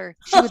a daughter,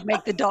 she would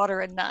make the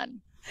daughter a nun.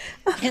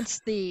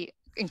 Hence the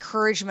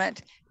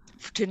encouragement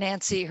to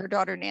Nancy, her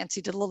daughter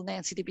Nancy, to little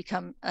Nancy, to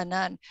become a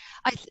nun.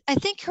 I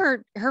think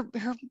her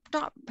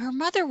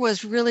mother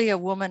was really a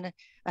woman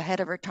ahead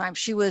of her time.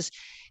 She was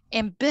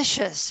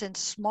ambitious and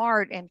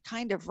smart and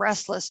kind of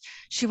restless.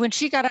 When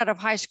she got out of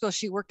high school,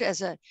 she worked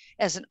as an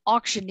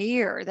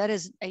auctioneer. That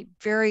is a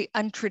very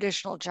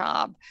untraditional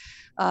job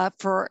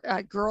for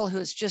a girl who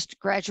has just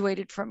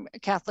graduated from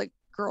Catholic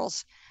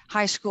girls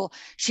high school.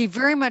 She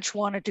very much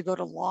wanted to go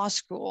to law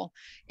school,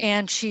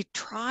 and she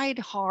tried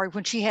hard.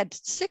 When she had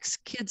 6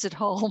 kids at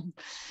home,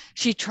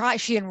 she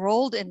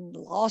enrolled in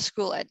law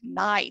school at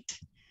night,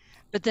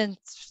 but then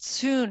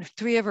soon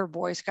 3 of her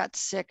boys got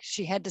sick.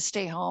 She had to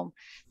stay home.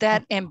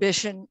 That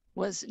ambition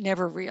was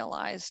never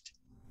realized.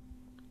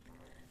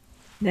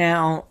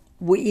 Now,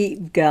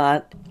 we've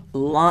got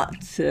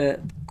lots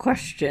of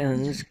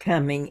questions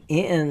coming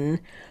in,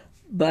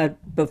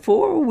 but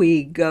before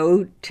we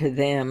go to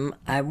them,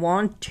 I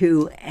want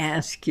to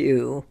ask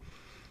you,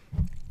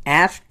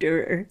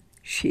 after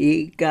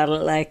she got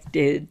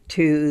elected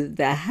to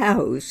the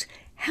House,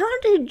 how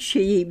did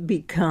she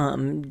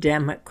become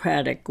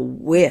Democratic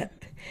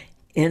whip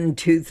in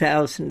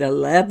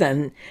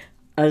 2011,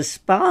 a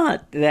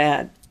spot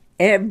that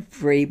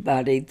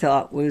everybody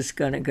thought was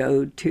going to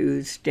go to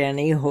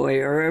Steny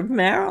Hoyer of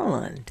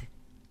Maryland?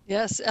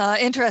 Yes,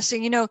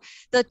 interesting.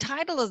 The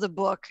title of the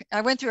book,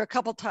 I went through a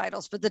couple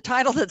titles, but the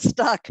title that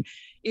stuck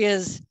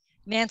is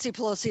Nancy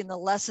Pelosi and the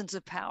Lessons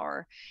of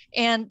Power.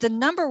 And the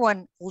number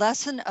one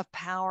lesson of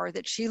power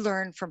that she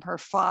learned from her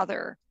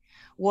father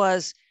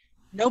was,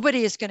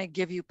 nobody is going to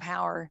give you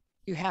power.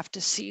 You have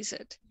to seize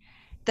it.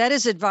 That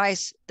is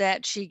advice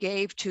that she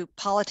gave to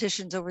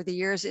politicians over the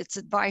years. It's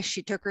advice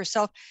she took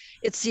herself.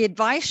 It's the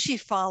advice she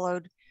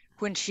followed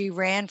when she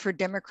ran for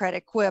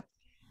Democratic whip,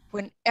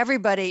 when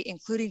everybody,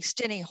 including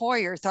Steny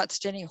Hoyer, thought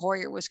Steny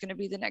Hoyer was going to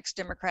be the next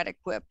Democratic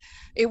whip.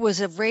 It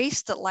was a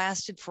race that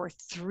lasted for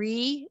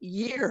 3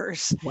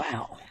 years.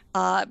 Wow.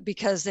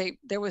 Because the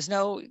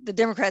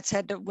Democrats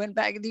had to win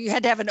back. You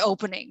had to have an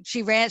opening.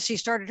 She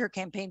started her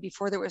campaign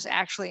before there was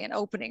actually an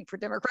opening for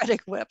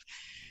Democratic whip.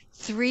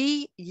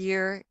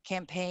 3-year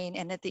campaign,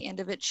 and at the end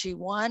of it, she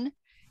won,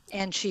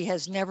 and she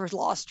has never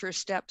lost her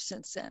step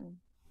since then.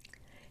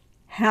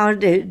 How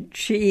did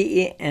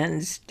she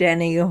and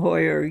Steny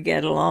Hoyer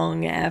get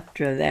along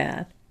after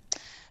that?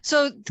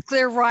 So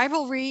their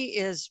rivalry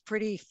is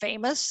pretty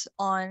famous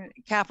on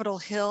Capitol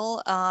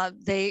Hill.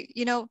 They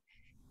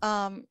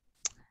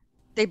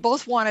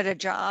both wanted a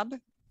job.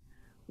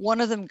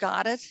 One of them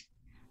got it.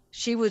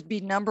 She would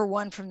be number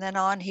 1 from then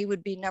on. He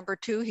would be number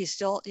 2. He's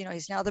still,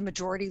 he's now the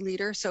majority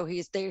leader, so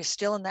they're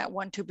still in that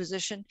 1-2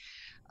 position.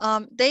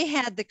 They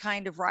had the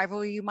kind of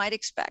rivalry you might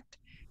expect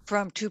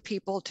from two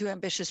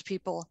ambitious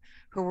people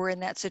who were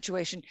in that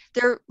situation.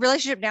 Their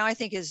relationship now, I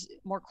think, is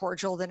more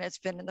cordial than it's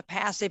been in the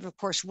past. They've, of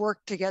course,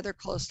 worked together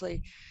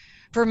closely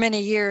for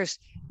many years,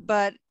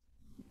 but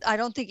I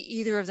don't think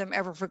either of them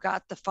ever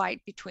forgot the fight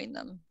between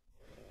them.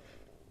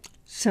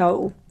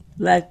 So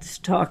let's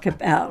talk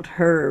about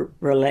her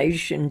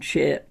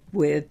relationship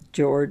with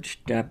George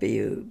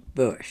W.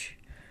 Bush.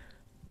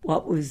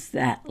 What was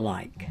that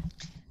like?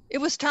 It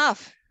was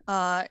tough.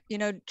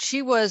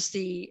 She was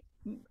the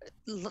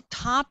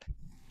top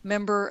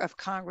member of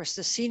Congress,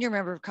 the senior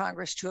member of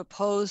Congress, to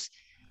oppose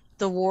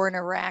the war in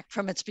Iraq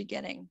from its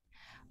beginning.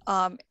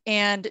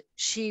 And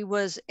she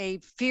was a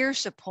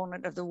fierce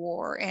opponent of the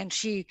war, and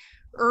she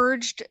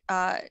urged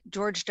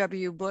George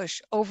W.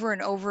 Bush over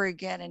and over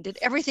again, and did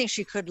everything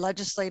she could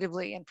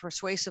legislatively and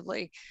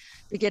persuasively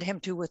to get him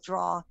to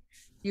withdraw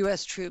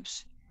U.S.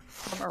 troops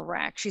from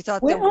Iraq. She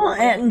thought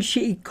and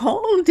she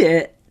called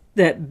it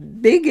the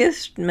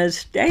biggest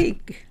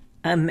mistake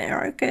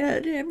America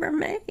had ever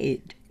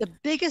made.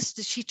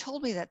 She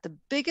told me that the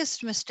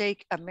biggest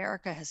mistake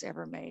America has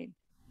ever made.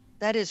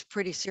 That is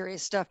pretty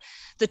serious stuff.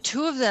 The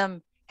two of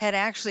them had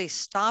actually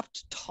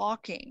stopped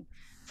talking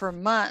for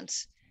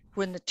months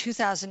when the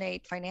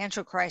 2008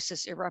 financial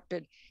crisis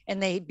erupted,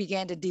 and they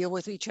began to deal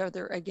with each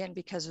other again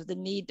because of the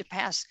need to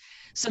pass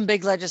some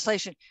big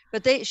legislation.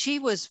 But she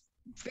was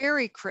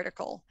very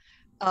critical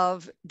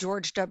of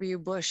George W.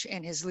 Bush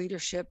and his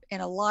leadership,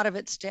 and a lot of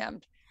it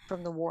stemmed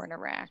from the war in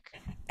Iraq.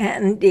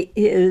 And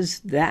is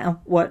that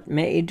what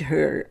made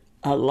her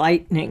a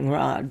lightning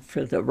rod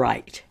for the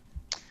right?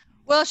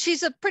 Well,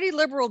 she's a pretty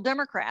liberal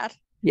Democrat.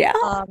 Yeah.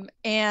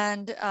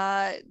 And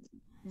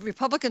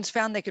Republicans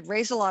found they could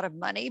raise a lot of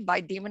money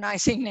by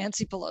demonizing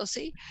Nancy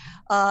Pelosi.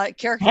 And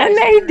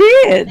they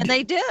did. And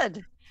they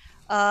did.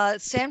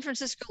 San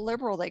Francisco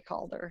liberal, they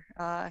called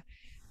her.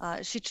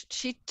 She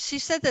said she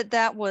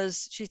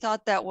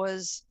thought that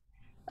was,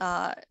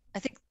 I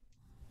think,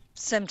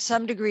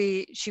 some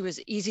degree she was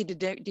easy to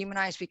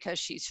demonize because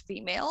she's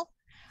female.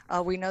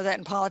 We know that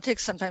in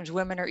politics, sometimes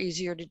women are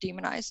easier to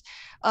demonize.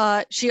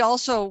 She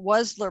also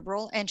was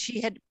liberal, and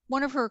she had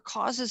one of her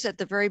causes at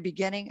the very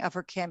beginning of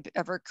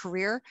her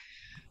career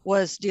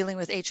was dealing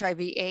with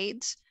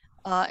HIV/AIDS,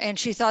 and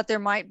she thought there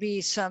might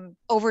be some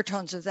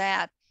overtones of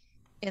that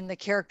in the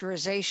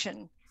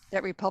characterization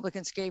that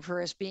Republicans gave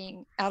her as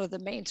being out of the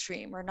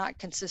mainstream or not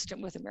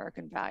consistent with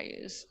American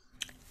values.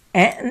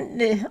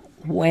 And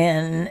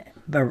when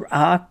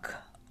Barack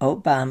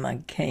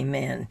Obama came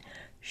in,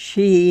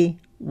 she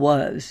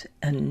was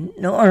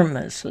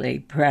enormously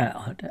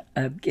proud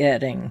of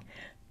getting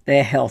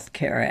the Health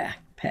Care Act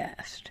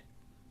passed.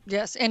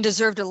 Yes, and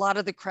deserved a lot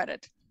of the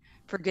credit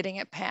for getting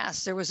it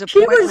passed. There was a She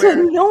was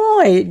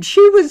annoyed.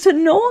 She was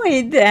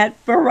annoyed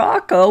that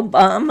Barack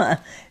Obama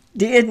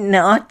did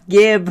not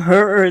give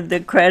her the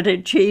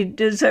credit she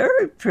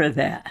deserved for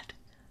that.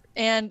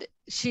 And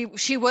she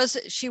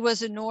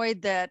was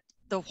annoyed that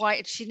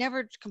she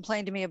never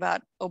complained to me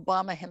about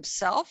Obama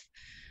himself,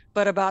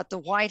 but about the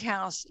White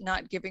House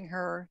not giving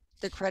her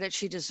the credit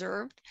she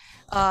deserved,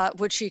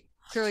 which she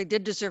clearly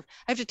did deserve.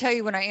 I have to tell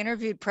you, when I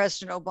interviewed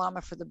President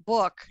Obama for the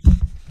book,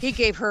 he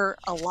gave her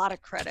a lot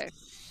of credit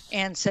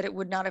and said it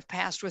would not have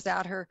passed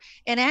without her.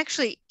 And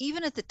actually,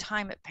 even at the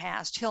time it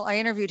passed, I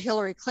interviewed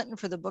Hillary Clinton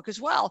for the book as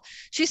well.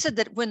 She said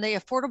that when the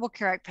Affordable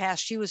Care Act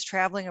passed, she was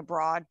traveling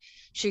abroad.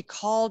 She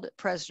called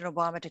President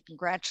Obama to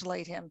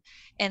congratulate him.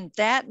 And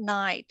that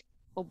night,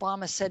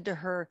 Obama said to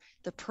her,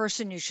 "The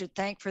person you should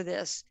thank for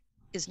this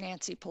is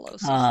Nancy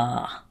Pelosi."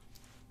 Ah,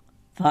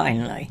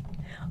 finally.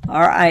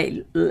 All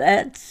right,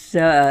 let's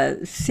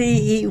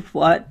see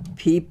what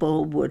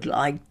people would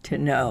like to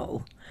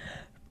know.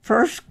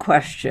 First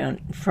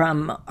question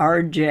from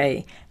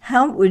RJ.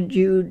 How would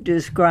you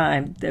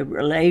describe the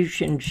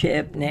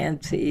relationship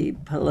Nancy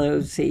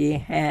Pelosi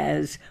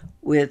has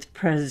with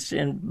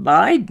President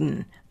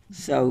Biden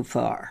so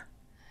far?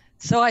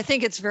 So I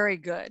think it's very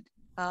good.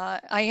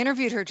 I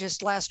interviewed her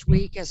just last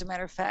week, as a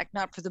matter of fact,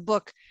 not for the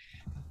book,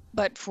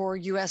 but for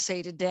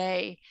USA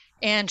Today.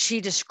 And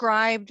she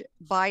described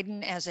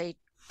Biden as a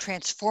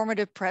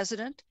transformative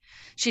president.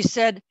 She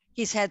said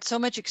he's had so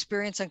much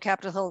experience on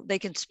Capitol Hill, they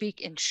can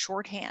speak in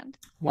shorthand.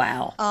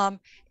 Wow.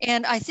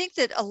 And I think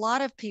that a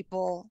lot of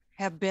people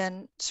have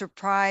been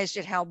surprised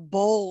at how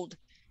bold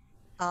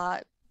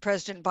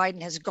President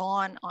Biden has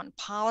gone on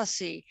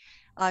policy.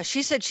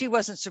 She said she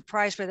wasn't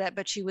surprised by that,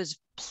 but she was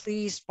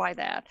pleased by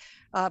that,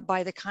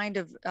 by the kind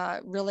of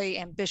really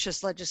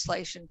ambitious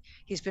legislation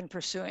he's been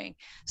pursuing.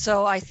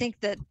 So I think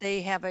that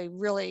they have a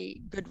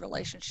really good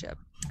relationship.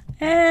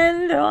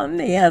 And on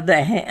the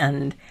other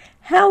hand,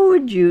 how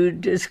would you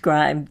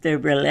describe the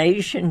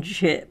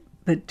relationship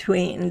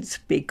between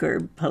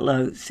Speaker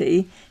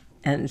Pelosi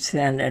and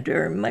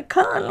Senator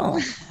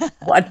McConnell?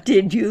 What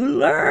did you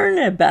learn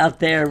about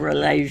their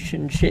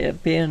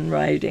relationship in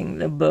writing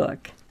the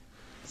book?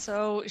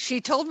 So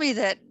she told me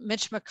that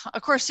Mitch McConnell,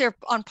 of course, they're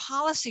on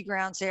policy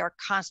grounds, they are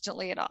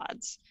constantly at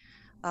odds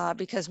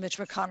because Mitch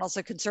McConnell's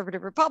a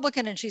conservative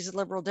Republican and she's a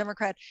liberal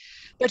Democrat.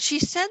 But she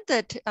said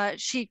that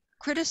she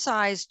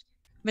criticized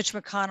Mitch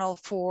McConnell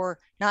for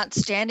not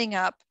standing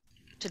up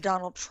to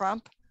Donald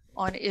Trump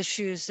on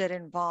issues that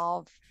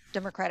involve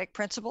democratic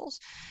principles.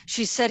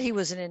 She said he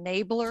was an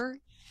enabler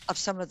of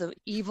some of the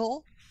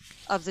evil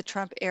of the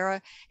Trump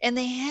era. And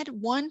they had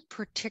one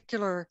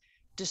particular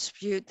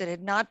dispute that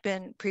had not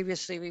been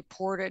previously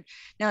reported.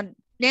 Now,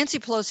 Nancy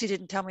Pelosi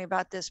didn't tell me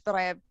about this, but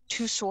I have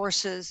two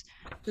sources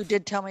who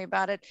did tell me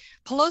about it.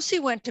 Pelosi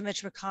went to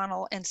Mitch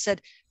McConnell and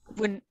said,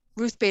 when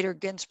Ruth Bader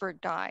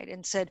Ginsburg died,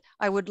 and said,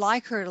 "I would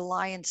like her to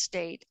lie in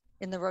state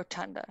in the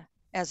rotunda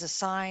as a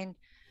sign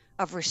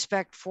of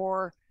respect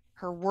for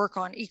her work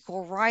on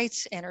equal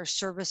rights and her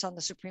service on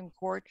the Supreme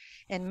Court."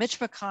 And Mitch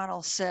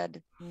McConnell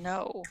said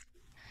no,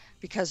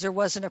 because there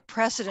wasn't a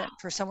precedent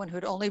for someone who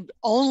had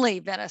only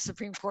been a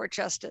Supreme Court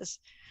justice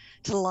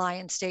to lie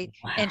in state.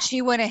 Wow. And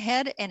she went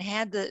ahead and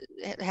had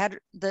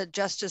the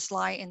justice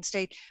lie in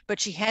state,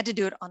 but she had to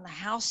do it on the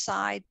House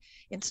side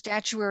in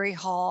Statuary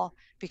Hall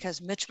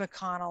because Mitch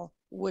McConnell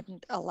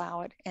wouldn't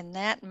allow it. And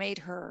that made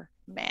her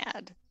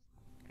mad.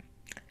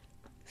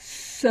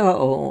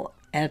 So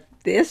at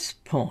this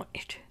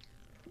point,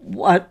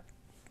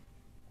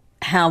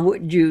 how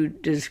would you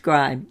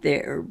describe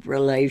their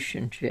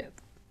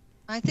relationship?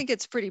 I think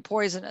it's pretty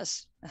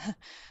poisonous.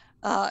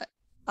 I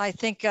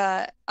think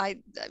you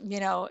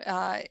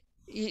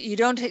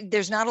don't.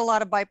 There's not a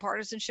lot of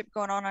bipartisanship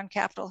going on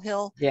Capitol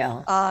Hill.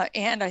 Yeah.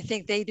 And I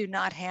think they do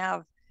not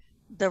have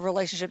the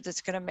relationship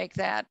that's going to make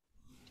that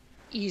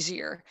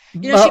easier.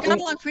 She got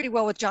along pretty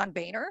well with John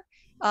Boehner,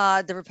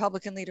 the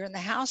Republican leader in the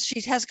House.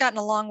 She has gotten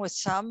along with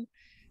some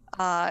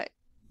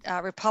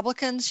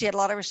Republicans. She had a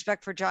lot of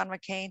respect for John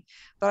McCain,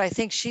 but I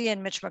think she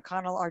and Mitch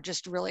McConnell are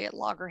just really at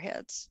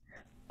loggerheads.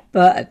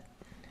 But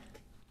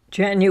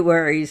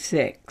January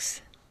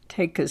 6th,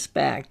 take us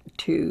back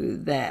to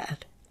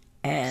that.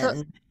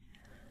 And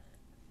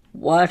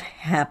what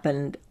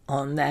happened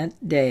on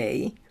that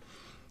day,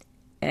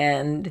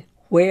 and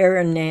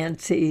where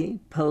Nancy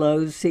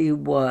Pelosi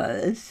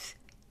was,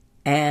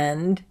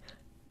 and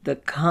the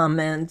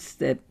comments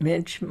that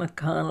Mitch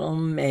McConnell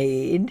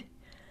made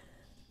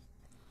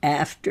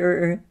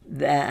after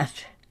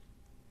that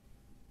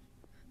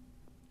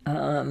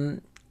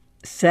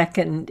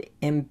second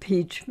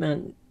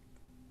impeachment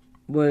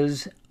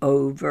was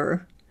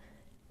over,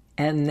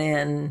 and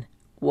then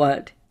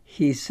what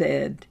he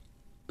said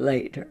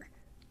later.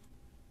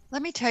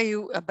 Let me tell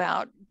you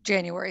about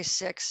January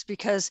 6th,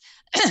 because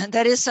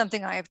that is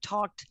something I have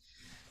talked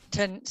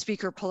to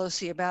Speaker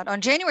Pelosi about.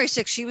 On January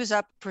 6th, she was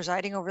up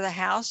presiding over the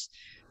House,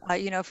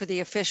 for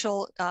the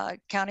official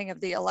counting of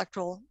the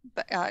electoral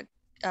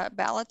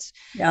ballots.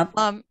 Yep.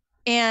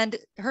 And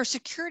her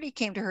security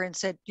came to her and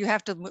said, you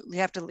have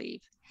to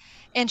leave.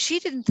 And she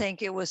didn't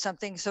think it was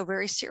something so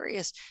very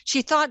serious.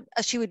 She thought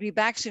she would be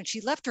back soon.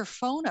 She left her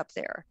phone up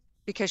there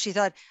because she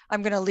thought,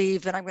 I'm going to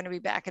leave and I'm going to be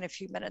back in a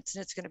few minutes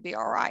and it's going to be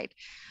all right.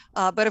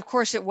 But of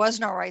course, it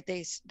wasn't all right.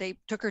 They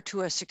took her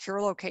to a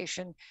secure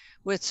location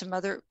with some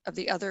other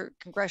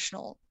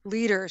congressional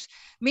leaders.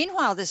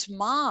 Meanwhile, this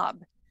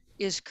mob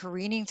is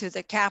careening through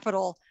the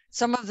Capitol,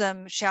 some of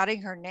them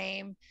shouting her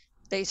name.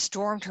 They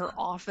stormed her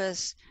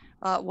office.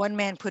 One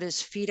man put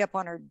his feet up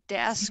on her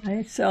desk.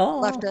 I saw.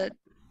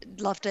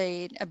 Left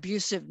an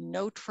abusive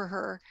note for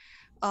her.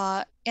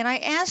 And I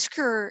asked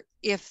her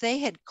if they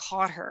had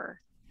caught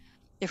her,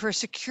 if her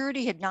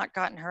security had not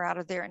gotten her out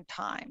of there in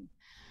time,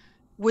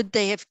 would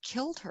they have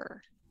killed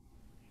her?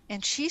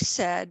 And she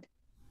said,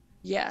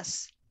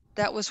 yes,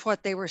 that was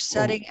what they were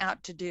setting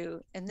out to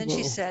do. And then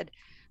she said,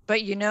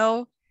 but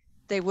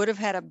they would have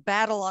had a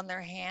battle on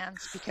their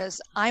hands because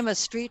I'm a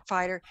street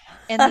fighter.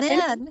 And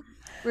then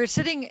we're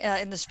sitting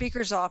in the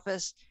speaker's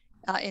office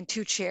in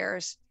two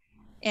chairs,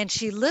 and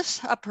she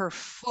lifts up her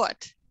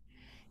foot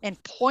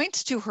and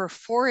points to her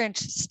 4-inch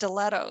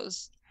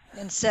stilettos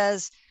and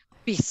says,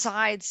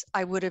 besides,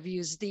 I would have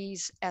used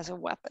these as a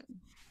weapon.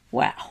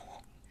 Wow.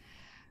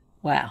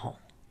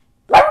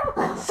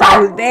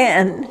 So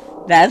then,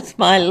 that's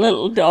my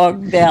little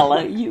dog,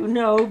 Bella.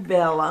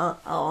 Bella.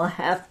 I'll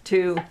have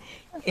to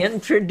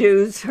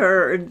introduce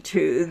her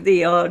to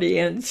the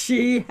audience.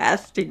 She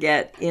has to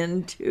get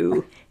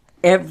into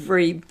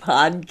every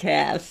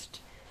podcast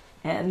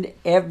and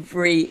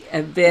every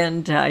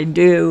event I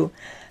do.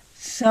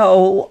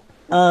 So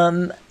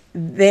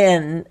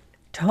then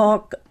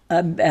talk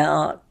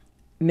about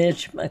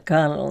Mitch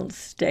McConnell's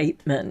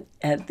statement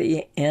at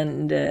the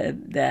end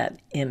of that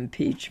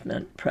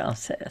impeachment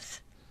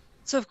process.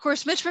 So, of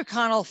course, Mitch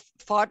McConnell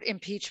fought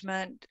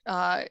impeachment,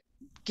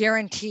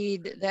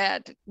 guaranteed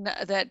that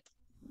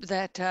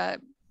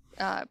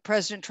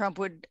President Trump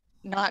would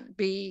not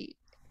be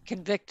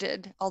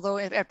convicted. Although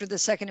after the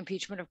second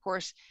impeachment, of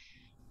course,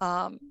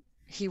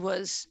 he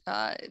was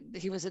at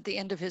the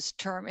end of his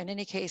term. In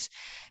any case,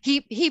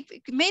 he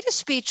made a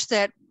speech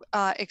that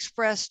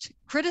expressed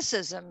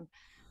criticism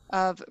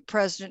of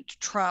President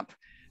Trump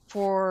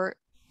for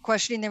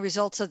questioning the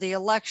results of the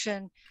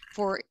election,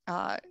 for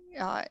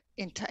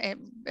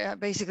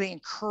basically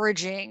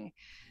encouraging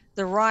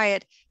the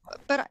riot.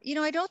 But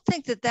I don't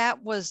think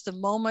that was the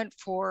moment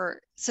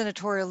for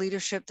senatorial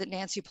leadership that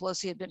Nancy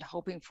Pelosi had been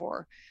hoping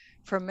for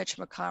from Mitch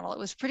McConnell. It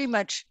was pretty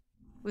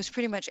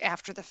much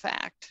after the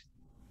fact.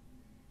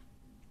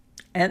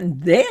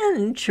 And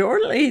then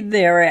shortly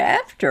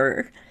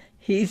thereafter,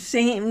 he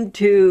seemed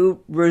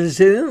to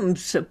resume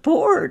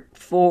support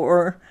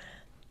for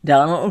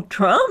Donald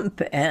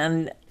Trump.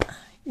 And,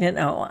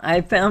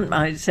 I found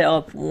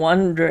myself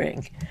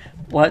wondering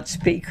what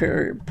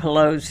Speaker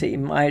Pelosi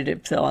might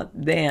have thought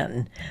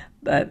then,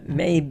 but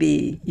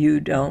maybe you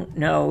don't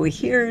know.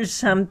 Here's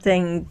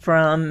something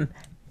from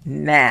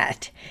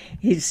Matt.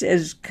 He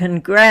says,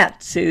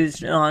 congrats,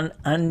 Susan, on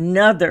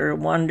another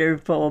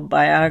wonderful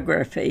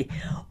biography.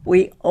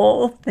 We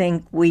all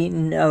think we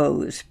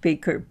know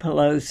Speaker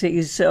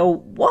Pelosi, so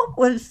what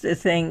was the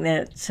thing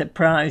that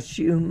surprised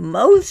you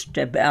most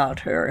about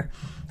her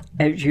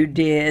as you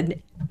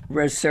did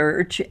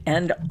research?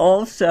 And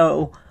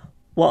also,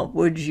 what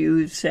would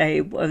you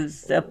say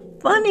was the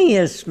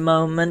funniest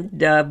moment,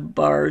 Dove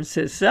bars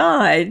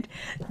aside,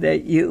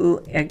 that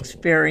you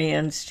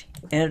experienced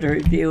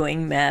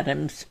interviewing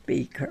Madam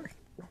Speaker?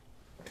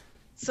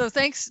 So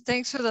thanks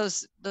for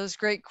those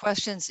great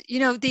questions.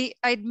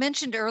 I'd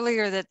mentioned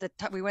earlier that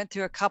we went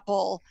through a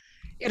couple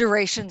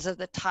iterations of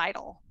the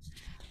title,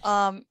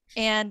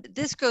 and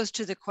this goes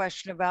to the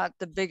question about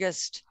the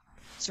biggest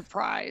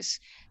surprise.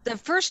 The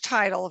first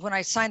title, when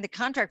I signed the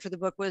contract for the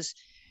book, was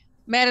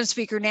Madam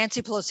Speaker,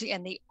 Nancy Pelosi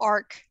and the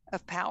Arc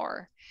of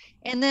power.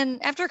 And then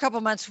after a couple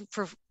of months,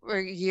 for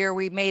a year,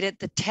 we made it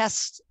the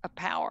test of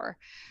power.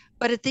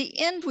 But at the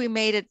end, we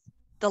made it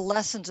the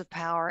lessons of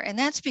power. And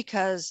that's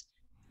because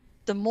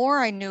the more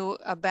I knew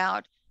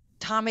about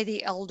Tommy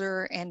the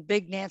Elder and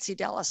Big Nancy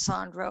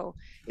D'Alessandro,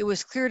 it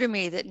was clear to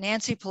me that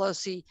Nancy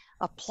Pelosi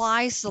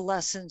applies the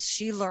lessons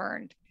she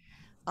learned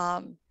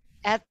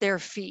at their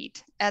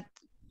feet,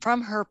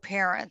 from her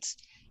parents,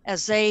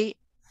 as they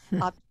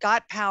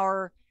got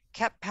power,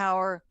 kept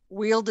power,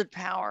 wielded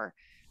power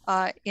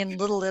in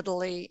Little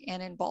Italy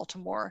and in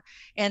Baltimore.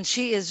 And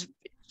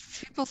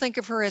people think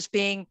of her as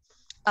being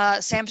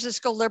San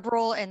Francisco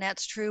liberal, and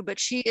that's true, but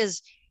she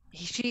is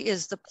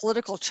the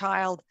political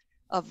child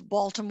of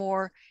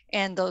Baltimore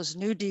and those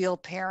New Deal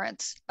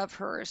parents of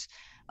hers.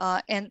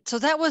 And so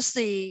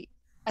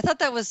I thought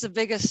that was the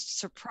biggest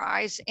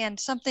surprise, and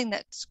something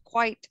that's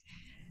quite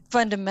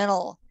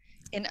fundamental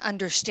in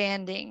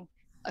understanding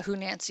who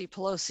Nancy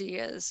Pelosi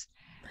is.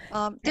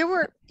 There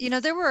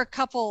were a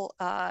couple,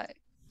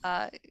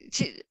 there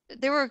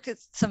were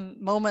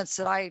some moments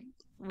that I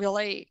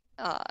really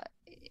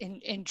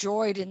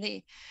enjoyed in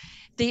the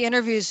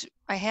interviews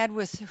I had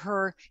with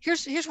her.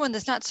 Here's one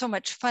that's not so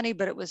much funny,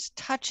 but it was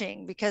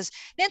touching, because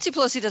Nancy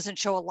Pelosi doesn't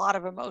show a lot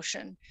of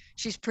emotion.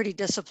 She's pretty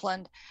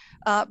disciplined.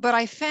 But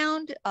I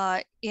found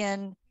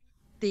in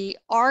the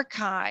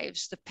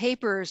archives, the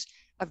papers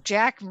of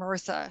Jack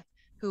Murtha,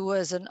 who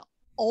was an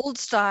old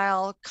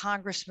style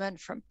congressman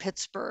from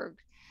Pittsburgh,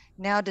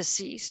 now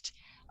deceased.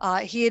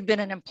 He had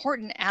been an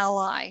important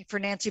ally for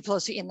Nancy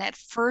Pelosi in that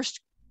first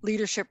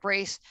leadership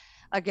race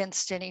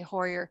against Steny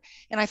Hoyer.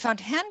 And I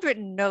found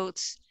handwritten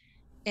notes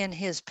in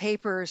his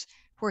papers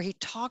where he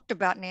talked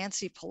about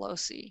Nancy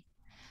Pelosi.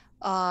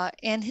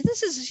 And he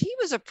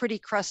was a pretty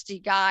crusty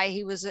guy.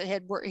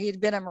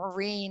 He'd been a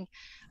Marine.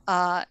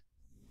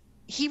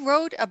 He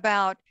wrote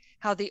about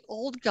how the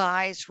old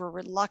guys were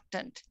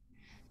reluctant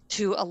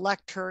to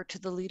elect her to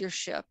the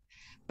leadership,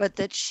 but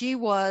that she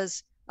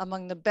was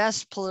among the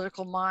best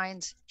political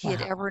minds he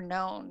had ever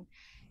known.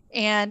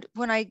 And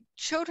when I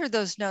showed her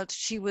those notes,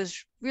 she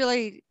was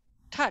really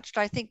touched.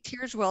 I think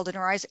tears welled in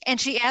her eyes.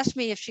 And she asked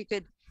me if she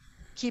could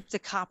keep the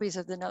copies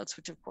of the notes,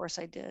 which of course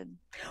I did.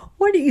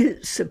 What do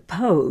you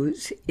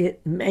suppose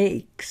it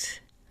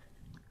makes?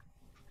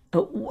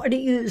 What do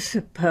you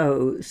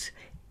suppose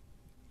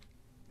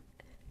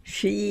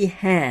she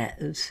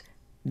has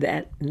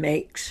that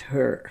makes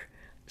her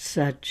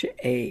such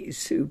a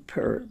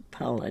superb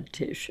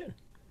politician?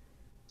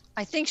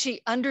 I think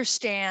she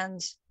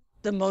understands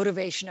the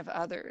motivation of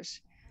others.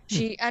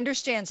 She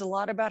understands a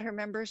lot about her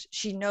members.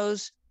 She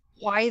knows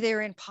why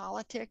they're in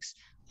politics,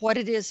 what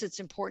it is that's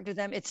important to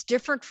them. It's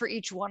different for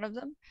each one of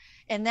them.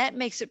 And that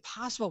makes it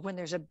possible when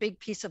there's a big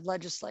piece of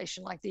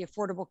legislation like the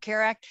Affordable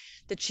Care Act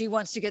that she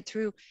wants to get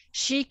through.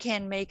 She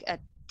can make a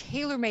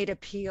tailor-made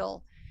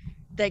appeal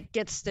that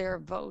gets their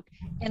vote.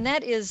 And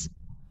that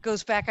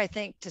goes back, I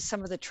think, to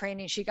some of the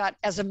training she got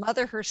as a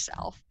mother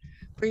herself,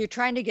 where you're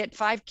trying to get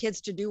 5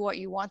 kids to do what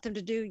you want them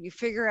to do. You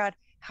figure out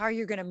how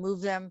you're going to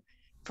move them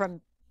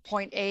from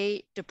point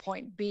A to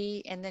point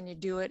B, and then you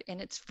do it.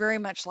 And it's very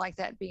much like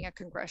that being a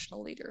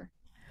congressional leader.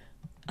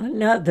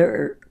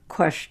 Another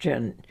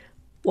question.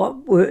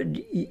 What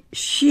would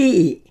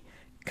she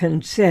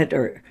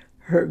consider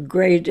her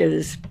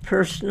greatest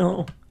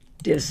personal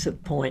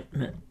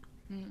disappointment?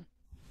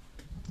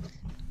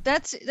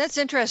 That's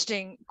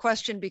interesting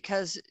question,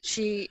 because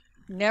she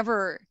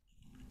never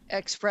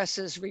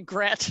expresses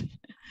regret.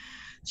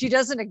 She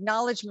doesn't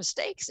acknowledge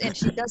mistakes, and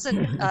she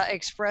doesn't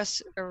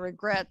express a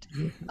regret.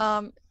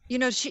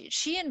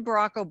 She and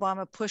Barack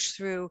Obama pushed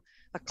through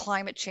a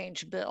climate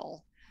change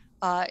bill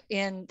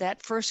in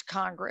that first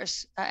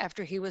Congress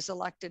after he was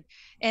elected.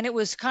 And it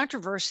was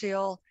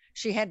controversial.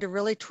 She had to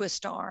really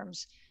twist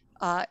arms.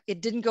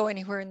 It didn't go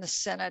anywhere in the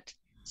Senate.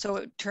 So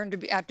it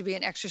turned out to be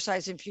an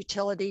exercise in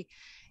futility.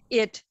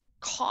 It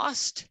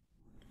cost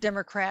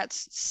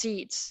Democrats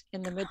seats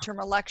in the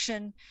midterm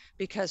election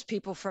because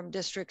people from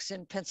districts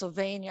in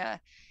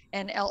Pennsylvania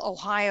and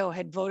Ohio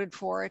had voted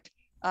for it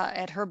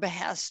at her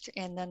behest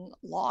and then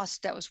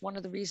lost. That was one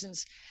of the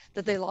reasons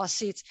that they lost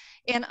seats.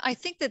 And I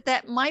think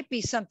that might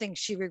be something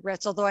she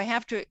regrets, although I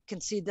have to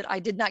concede that I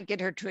did not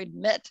get her to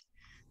admit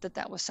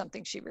that was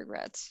something she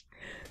regrets.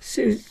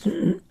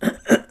 Susan,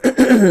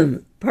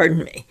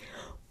 pardon me,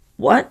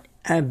 what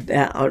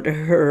about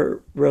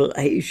her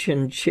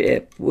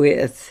relationship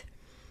with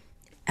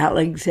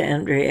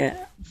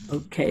Alexandria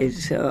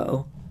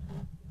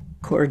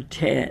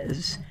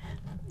Ocasio-Cortez?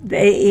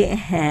 They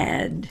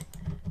had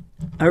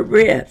a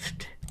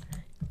rift,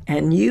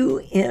 and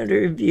you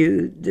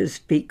interviewed the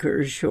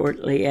speaker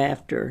shortly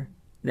after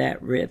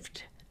that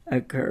rift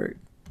occurred.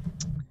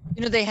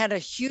 They had a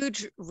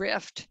huge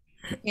rift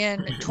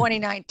in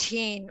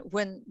 2019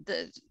 when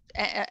the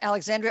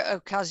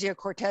Alexandria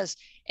Ocasio-Cortez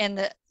and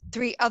the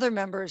 3 other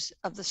members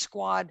of the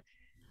squad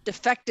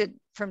defected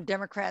from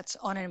Democrats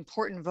on an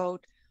important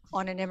vote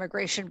on an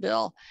immigration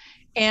bill.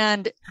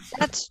 And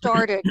that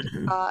started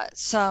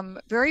some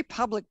very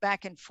public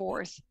back and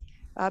forth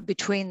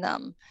between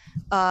them.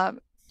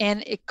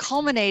 And it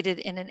culminated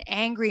in an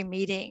angry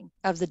meeting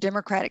of the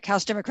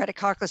House Democratic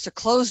Caucus, a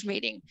closed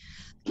meeting.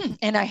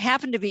 And I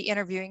happened to be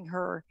interviewing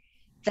her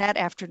that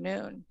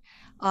afternoon.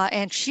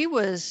 And she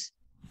was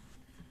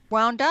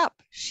wound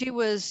up. She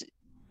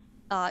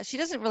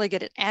doesn't really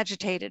get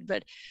agitated,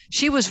 but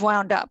she was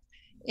wound up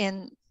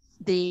in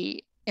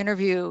the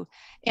interview.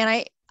 And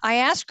I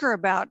asked her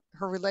about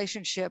her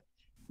relationship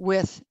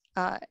with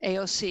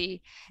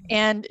AOC.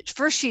 And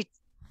first she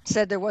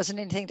said there wasn't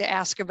anything to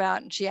ask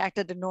about, and she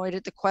acted annoyed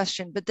at the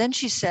question. But then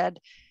she said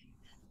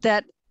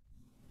that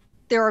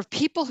there are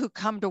people who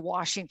come to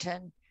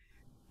Washington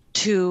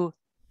to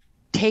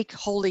take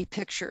holy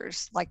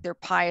pictures, like they're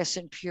pious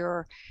and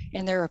pure.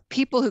 And there are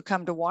people who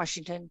come to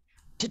Washington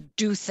to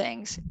do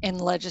things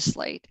and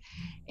legislate.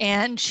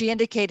 And she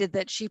indicated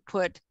that she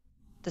put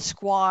the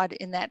squad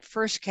in that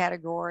first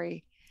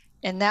category,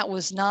 and that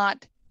was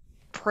not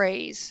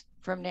praise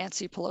from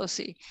Nancy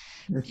Pelosi.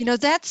 You know,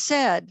 that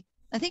said,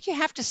 I think you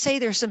have to say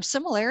there's some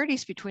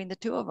similarities between the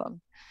two of them,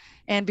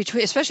 and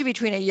especially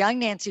between a young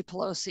Nancy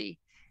Pelosi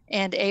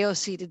and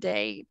AOC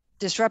today.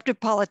 Disruptive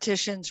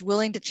politicians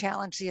willing to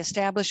challenge the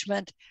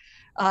establishment,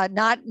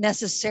 not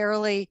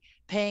necessarily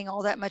paying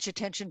all that much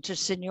attention to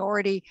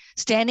seniority,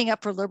 standing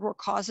up for liberal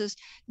causes.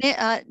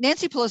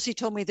 Nancy Pelosi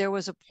told me there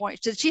was a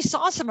point that she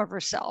saw some of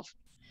herself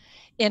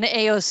in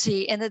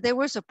AOC, and that there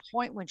was a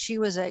point when she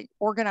was an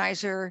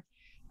organizer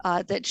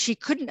that she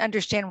couldn't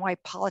understand why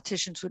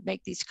politicians would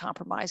make these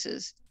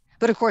compromises.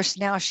 But of course,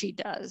 now she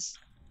does.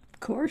 Of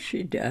course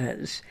she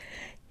does.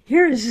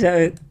 Here's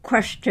a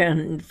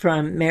question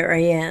from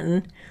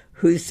Marianne,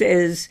 who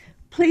says,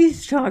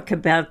 please talk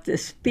about the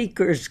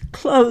speaker's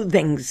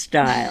clothing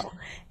style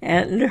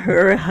and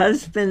her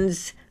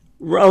husband's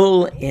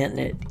role in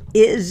it.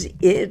 Is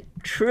it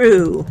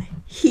true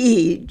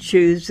he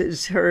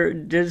chooses her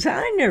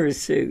designer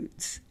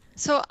suits?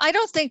 So I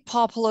don't think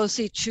Paul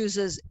Pelosi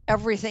chooses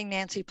everything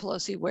Nancy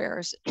Pelosi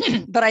wears,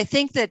 but I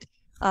think that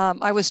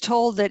I was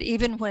told that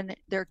even when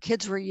their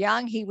kids were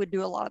young, he would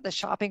do a lot of the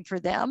shopping for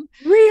them.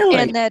 Really?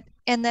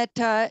 And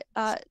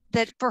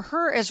that for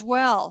her as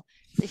well,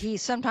 he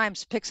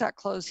sometimes picks out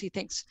clothes he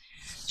thinks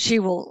she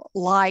will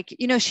like.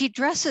 You know, she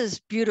dresses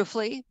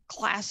beautifully,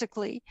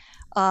 classically,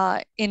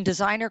 in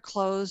designer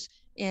clothes,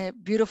 in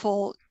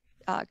beautiful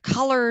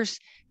colors,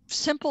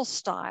 simple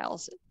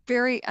styles,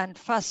 very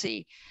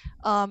unfussy.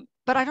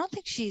 But I don't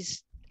think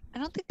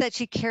that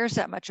she cares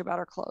that much about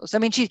her clothes. I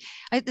mean,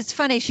 it's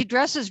funny, she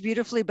dresses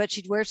beautifully, but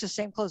she wears the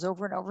same clothes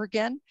over and over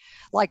again,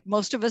 like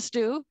most of us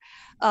do.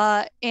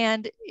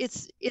 And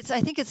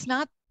I think it's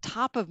not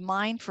top of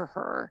mind for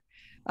her,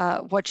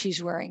 what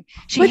she's wearing.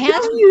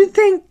 Don't you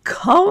think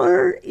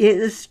color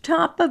is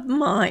top of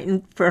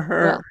mind for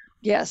her? Well,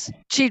 yes,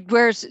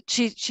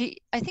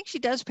 I think she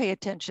does pay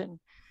attention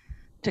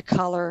to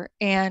color,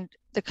 and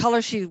the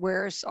colors she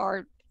wears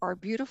are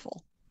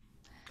beautiful.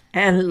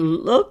 And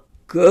look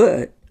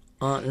good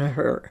on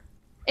her.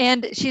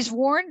 And she's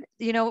worn,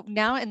 you know,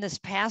 now in this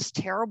past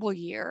terrible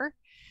year,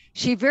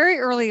 she very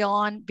early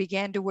on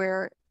began to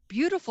wear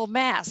beautiful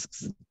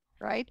masks,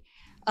 right?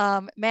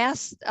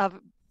 Masks of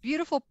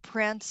beautiful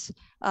prints.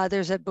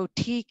 There's a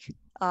boutique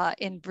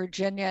in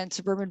Virginia, in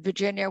suburban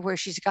Virginia, where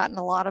she's gotten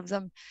a lot of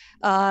them.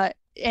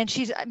 And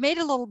she's made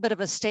a little bit of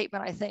a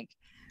statement, I think,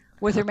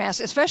 with her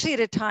mask, especially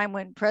at a time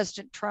when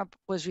President Trump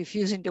was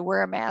refusing to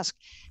wear a mask.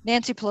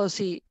 Nancy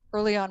Pelosi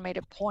early on made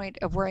a point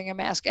of wearing a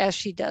mask, as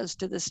she does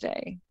to this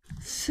day.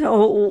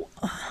 So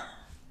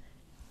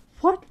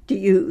what do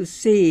you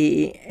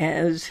see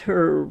as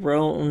her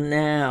role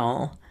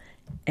now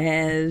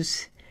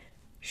as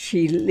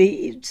she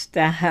leads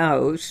the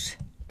House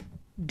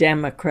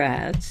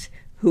Democrats,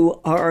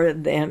 who are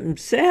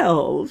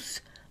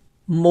themselves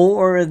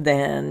more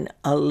than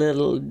a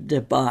little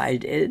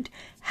divided?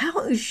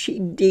 How is she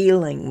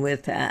dealing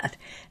with that?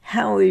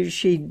 How is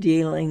she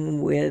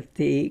dealing with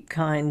the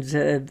kinds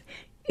of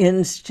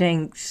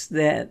instincts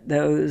that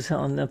those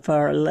on the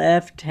far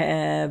left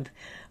have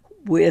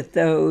with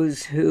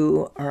those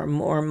who are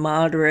more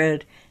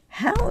moderate?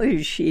 How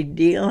is she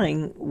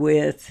dealing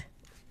with,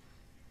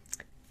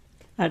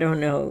 I don't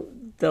know,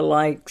 the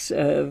likes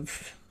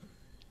of,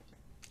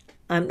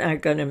 I'm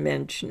not going to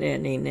mention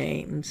any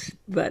names,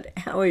 but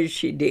how is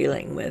she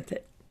dealing with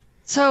it?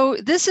 So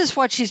this is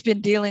what she's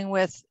been dealing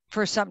with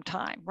for some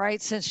time,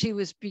 right? Since she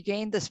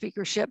began the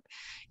speakership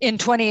in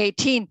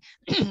 2018,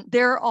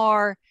 there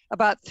are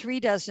about 2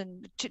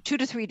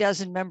 to 3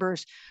 dozen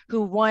members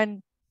who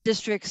won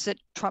districts that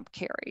Trump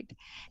carried.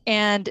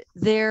 And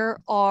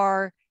there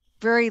are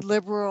very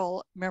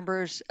liberal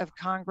members of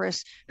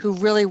Congress who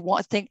really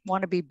want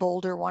to be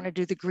bolder, want to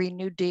do the Green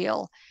New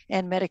Deal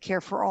and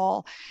Medicare for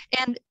all.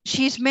 And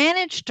she's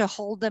managed to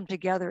hold them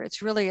together.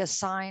 It's really a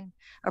sign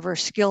of her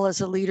skill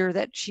as a leader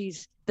that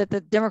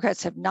the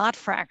Democrats have not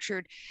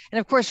fractured. And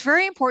of course,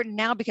 very important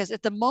now, because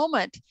at the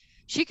moment,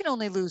 she can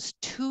only lose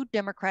 2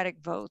 Democratic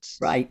votes.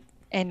 Right.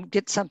 And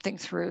get something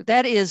through.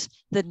 That is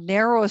the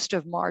narrowest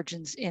of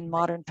margins in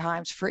modern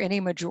times for any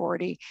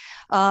majority.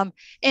 And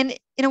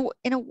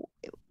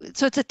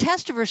so it's a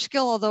test of her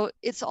skill, although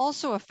it's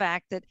also a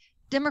fact that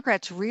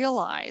Democrats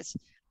realize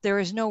there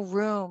is no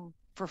room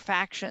for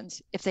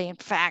factions if they in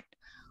fact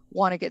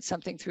want to get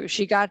something through.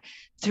 She got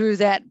through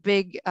that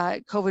big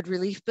COVID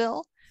relief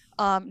bill.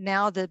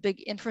 Now the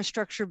big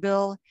infrastructure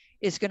bill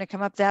is going to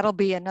come up. That'll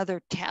be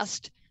another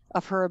test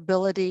of her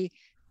ability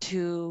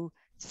to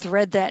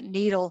thread that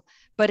needle,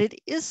 but it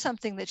is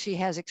something that she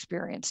has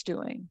experience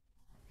doing.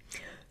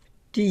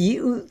 Do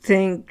you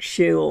think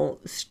she'll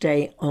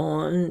stay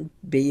on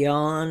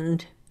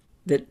beyond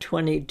the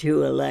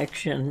 22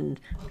 election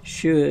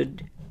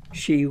should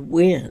she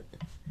win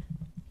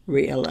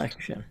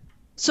re-election?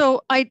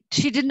 So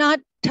she did not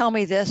tell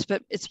me this,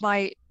 but it's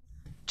my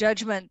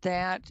judgment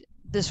that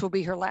this will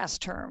be her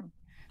last term.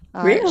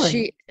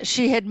 Really?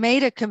 She had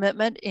made a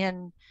commitment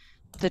in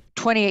the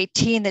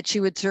 2018 that she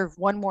would serve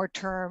one more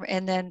term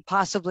and then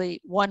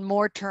possibly one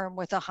more term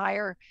with a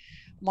higher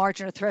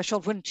margin or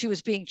threshold when she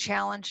was being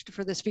challenged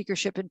for the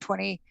speakership in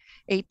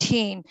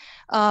 2018.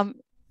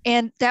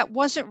 And that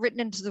wasn't written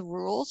into the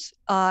rules.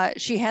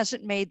 She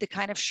hasn't made the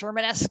kind of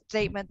Sherman-esque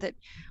statement that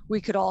we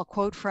could all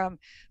quote from,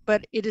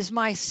 but it is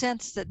my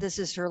sense that this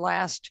is her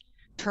last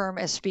term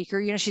as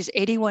speaker. You know, she's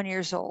 81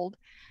 years old.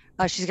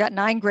 She's got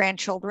 9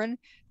 grandchildren.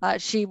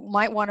 She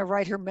might want to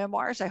write her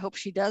memoirs. I hope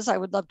she does. I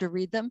would love to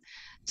read them.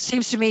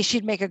 Seems to me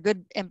she'd make a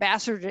good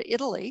ambassador to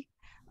Italy.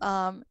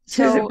 To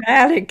the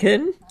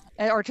Vatican.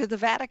 Or to the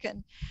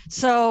Vatican.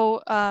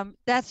 So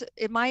that's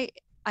it.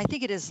 I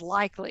think it is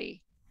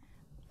likely,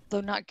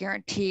 though not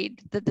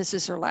guaranteed, that this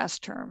is her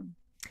last term.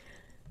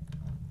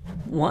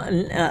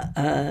 One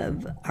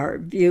of our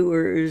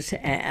viewers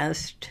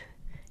asked,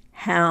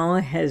 how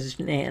has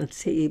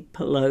Nancy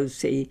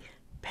Pelosi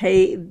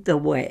paved the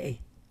way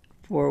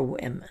for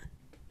women?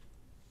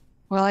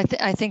 Well,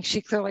 I think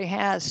she clearly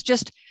has,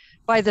 just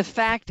by the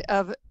fact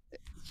of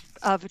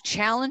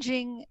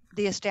challenging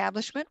the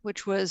establishment,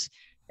 which was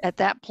at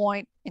that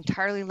point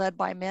entirely led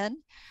by men,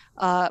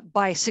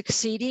 by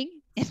succeeding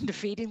in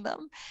defeating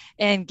them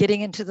and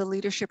getting into the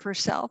leadership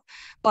herself,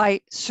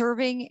 by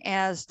serving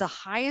as the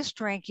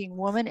highest ranking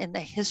woman in the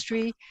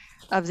history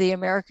of the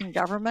American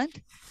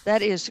government.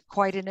 That is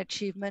quite an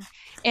achievement.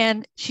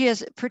 And she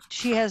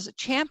has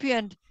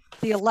championed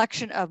the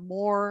election of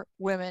more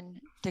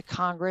women to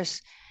Congress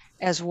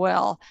as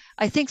well.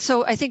 I think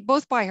so. I think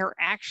both by her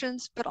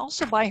actions, but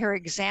also by her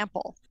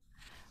example,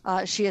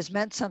 she has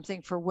meant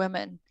something for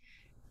women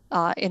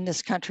in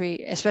this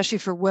country, especially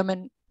for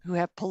women who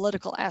have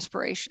political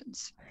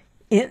aspirations.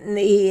 In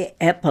the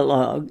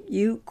epilogue,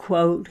 you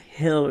quote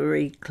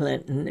Hillary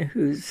Clinton,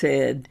 who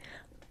said,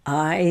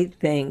 I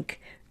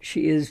think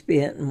she has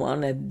been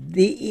one of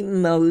the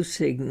most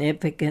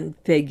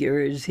significant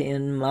figures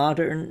in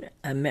modern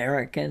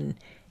American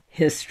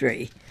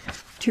history.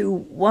 To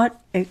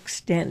what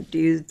extent do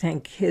you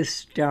think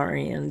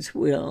historians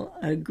will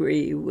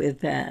agree with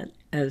that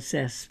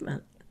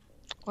assessment?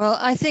 Well,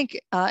 I think,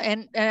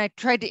 and I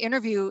tried to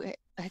interview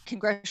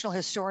congressional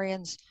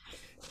historians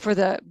for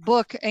the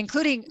book,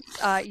 including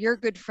your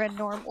good friend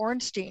Norm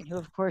Ornstein, who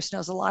of course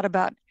knows a lot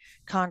about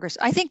Congress.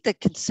 I think the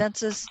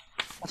consensus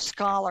of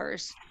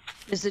scholars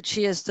is that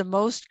she is the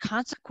most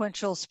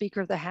consequential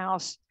Speaker of the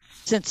House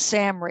since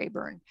Sam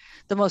Rayburn,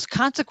 the most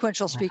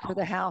consequential Speaker of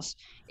the House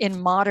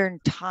in modern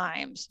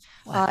times.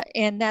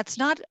 And that's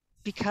not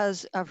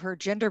because of her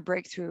gender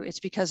breakthrough, it's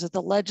because of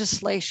the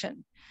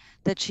legislation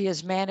that she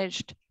has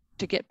managed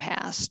to get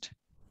passed.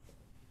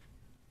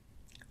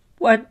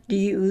 What do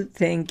you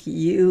think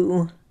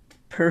you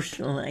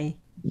personally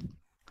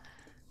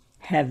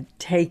have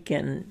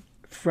taken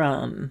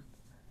from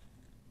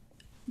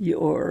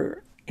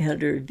your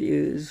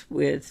interviews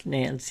with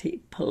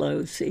Nancy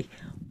Pelosi?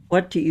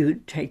 What do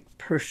you take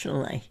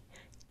personally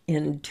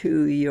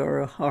into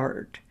your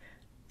heart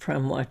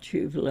from what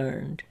you've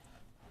learned?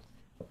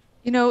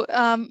 You know,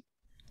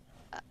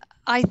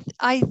 I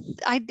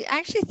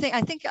actually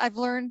think I've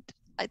learned.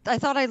 I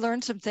thought I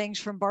learned some things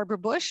from Barbara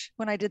Bush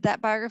when I did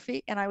that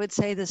biography, and I would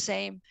say the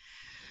same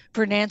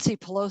for Nancy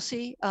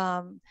Pelosi.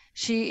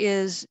 She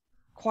is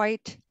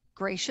quite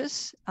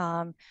gracious.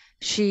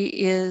 She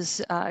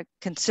is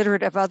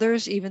considerate of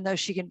others, even though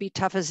she can be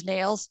tough as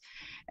nails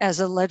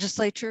as a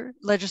legislator.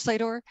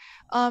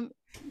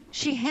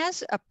 She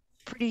has a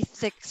pretty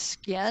thick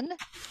skin.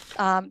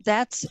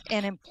 That's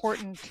an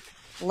important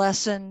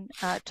lesson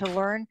to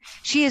learn.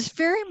 She is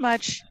very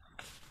much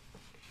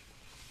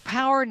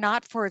power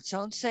not for its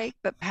own sake,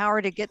 but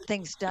power to get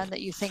things done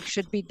that you think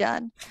should be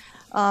done.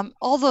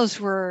 All those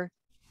were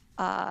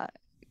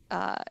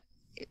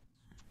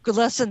good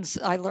lessons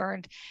I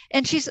learned.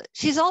 And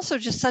she's also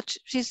just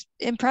she's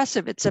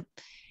impressive. It's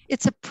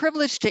a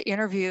privilege to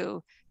interview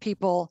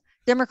people,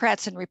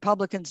 Democrats and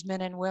Republicans,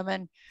 men and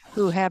women,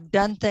 who have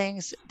done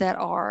things that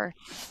are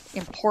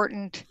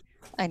important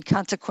and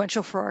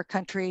consequential for our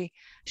country.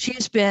 She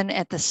has been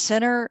at the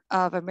center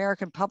of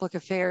American public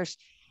affairs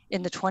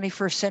in the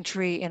 21st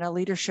century in a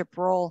leadership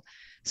role.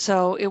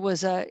 So it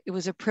was a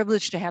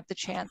privilege to have the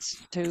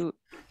chance to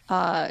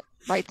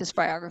write this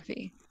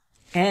biography.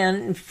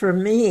 And for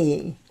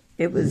me,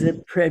 it was a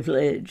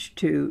privilege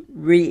to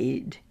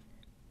read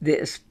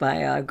this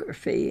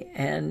biography.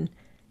 And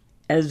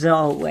as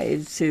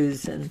always,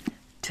 Susan,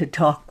 to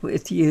talk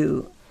with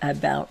you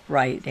about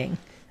writing.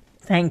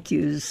 Thank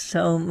you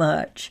so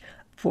much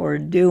for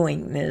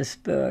doing this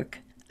book.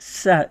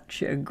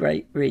 Such a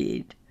great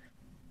read.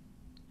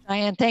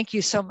 Diane, thank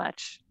you so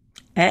much.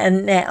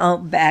 And now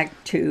back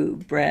to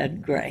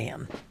Brad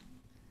Graham.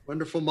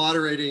 Wonderful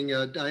moderating,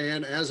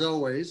 Diane, as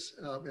always.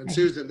 And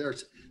Susan,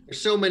 there's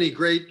so many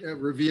great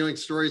revealing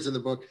stories in the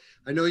book.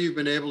 I know you've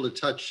been able to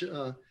touch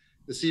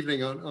this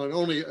evening on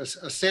only a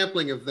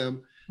sampling of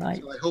them. Right.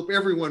 So I hope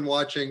everyone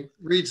watching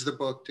reads the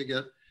book to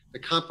get a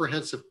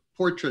comprehensive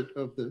portrait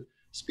of the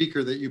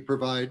speaker that you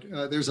provide.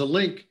 There's a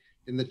link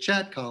in the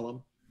chat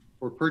column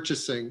for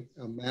purchasing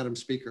Madam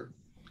Speaker.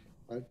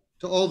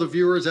 To all the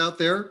viewers out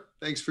there,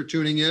 thanks for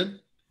tuning in.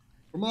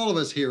 From all of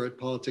us here at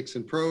Politics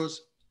and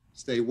Prose,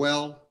 stay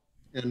well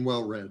and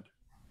well read.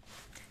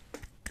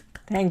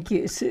 Thank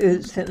you,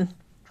 Susan.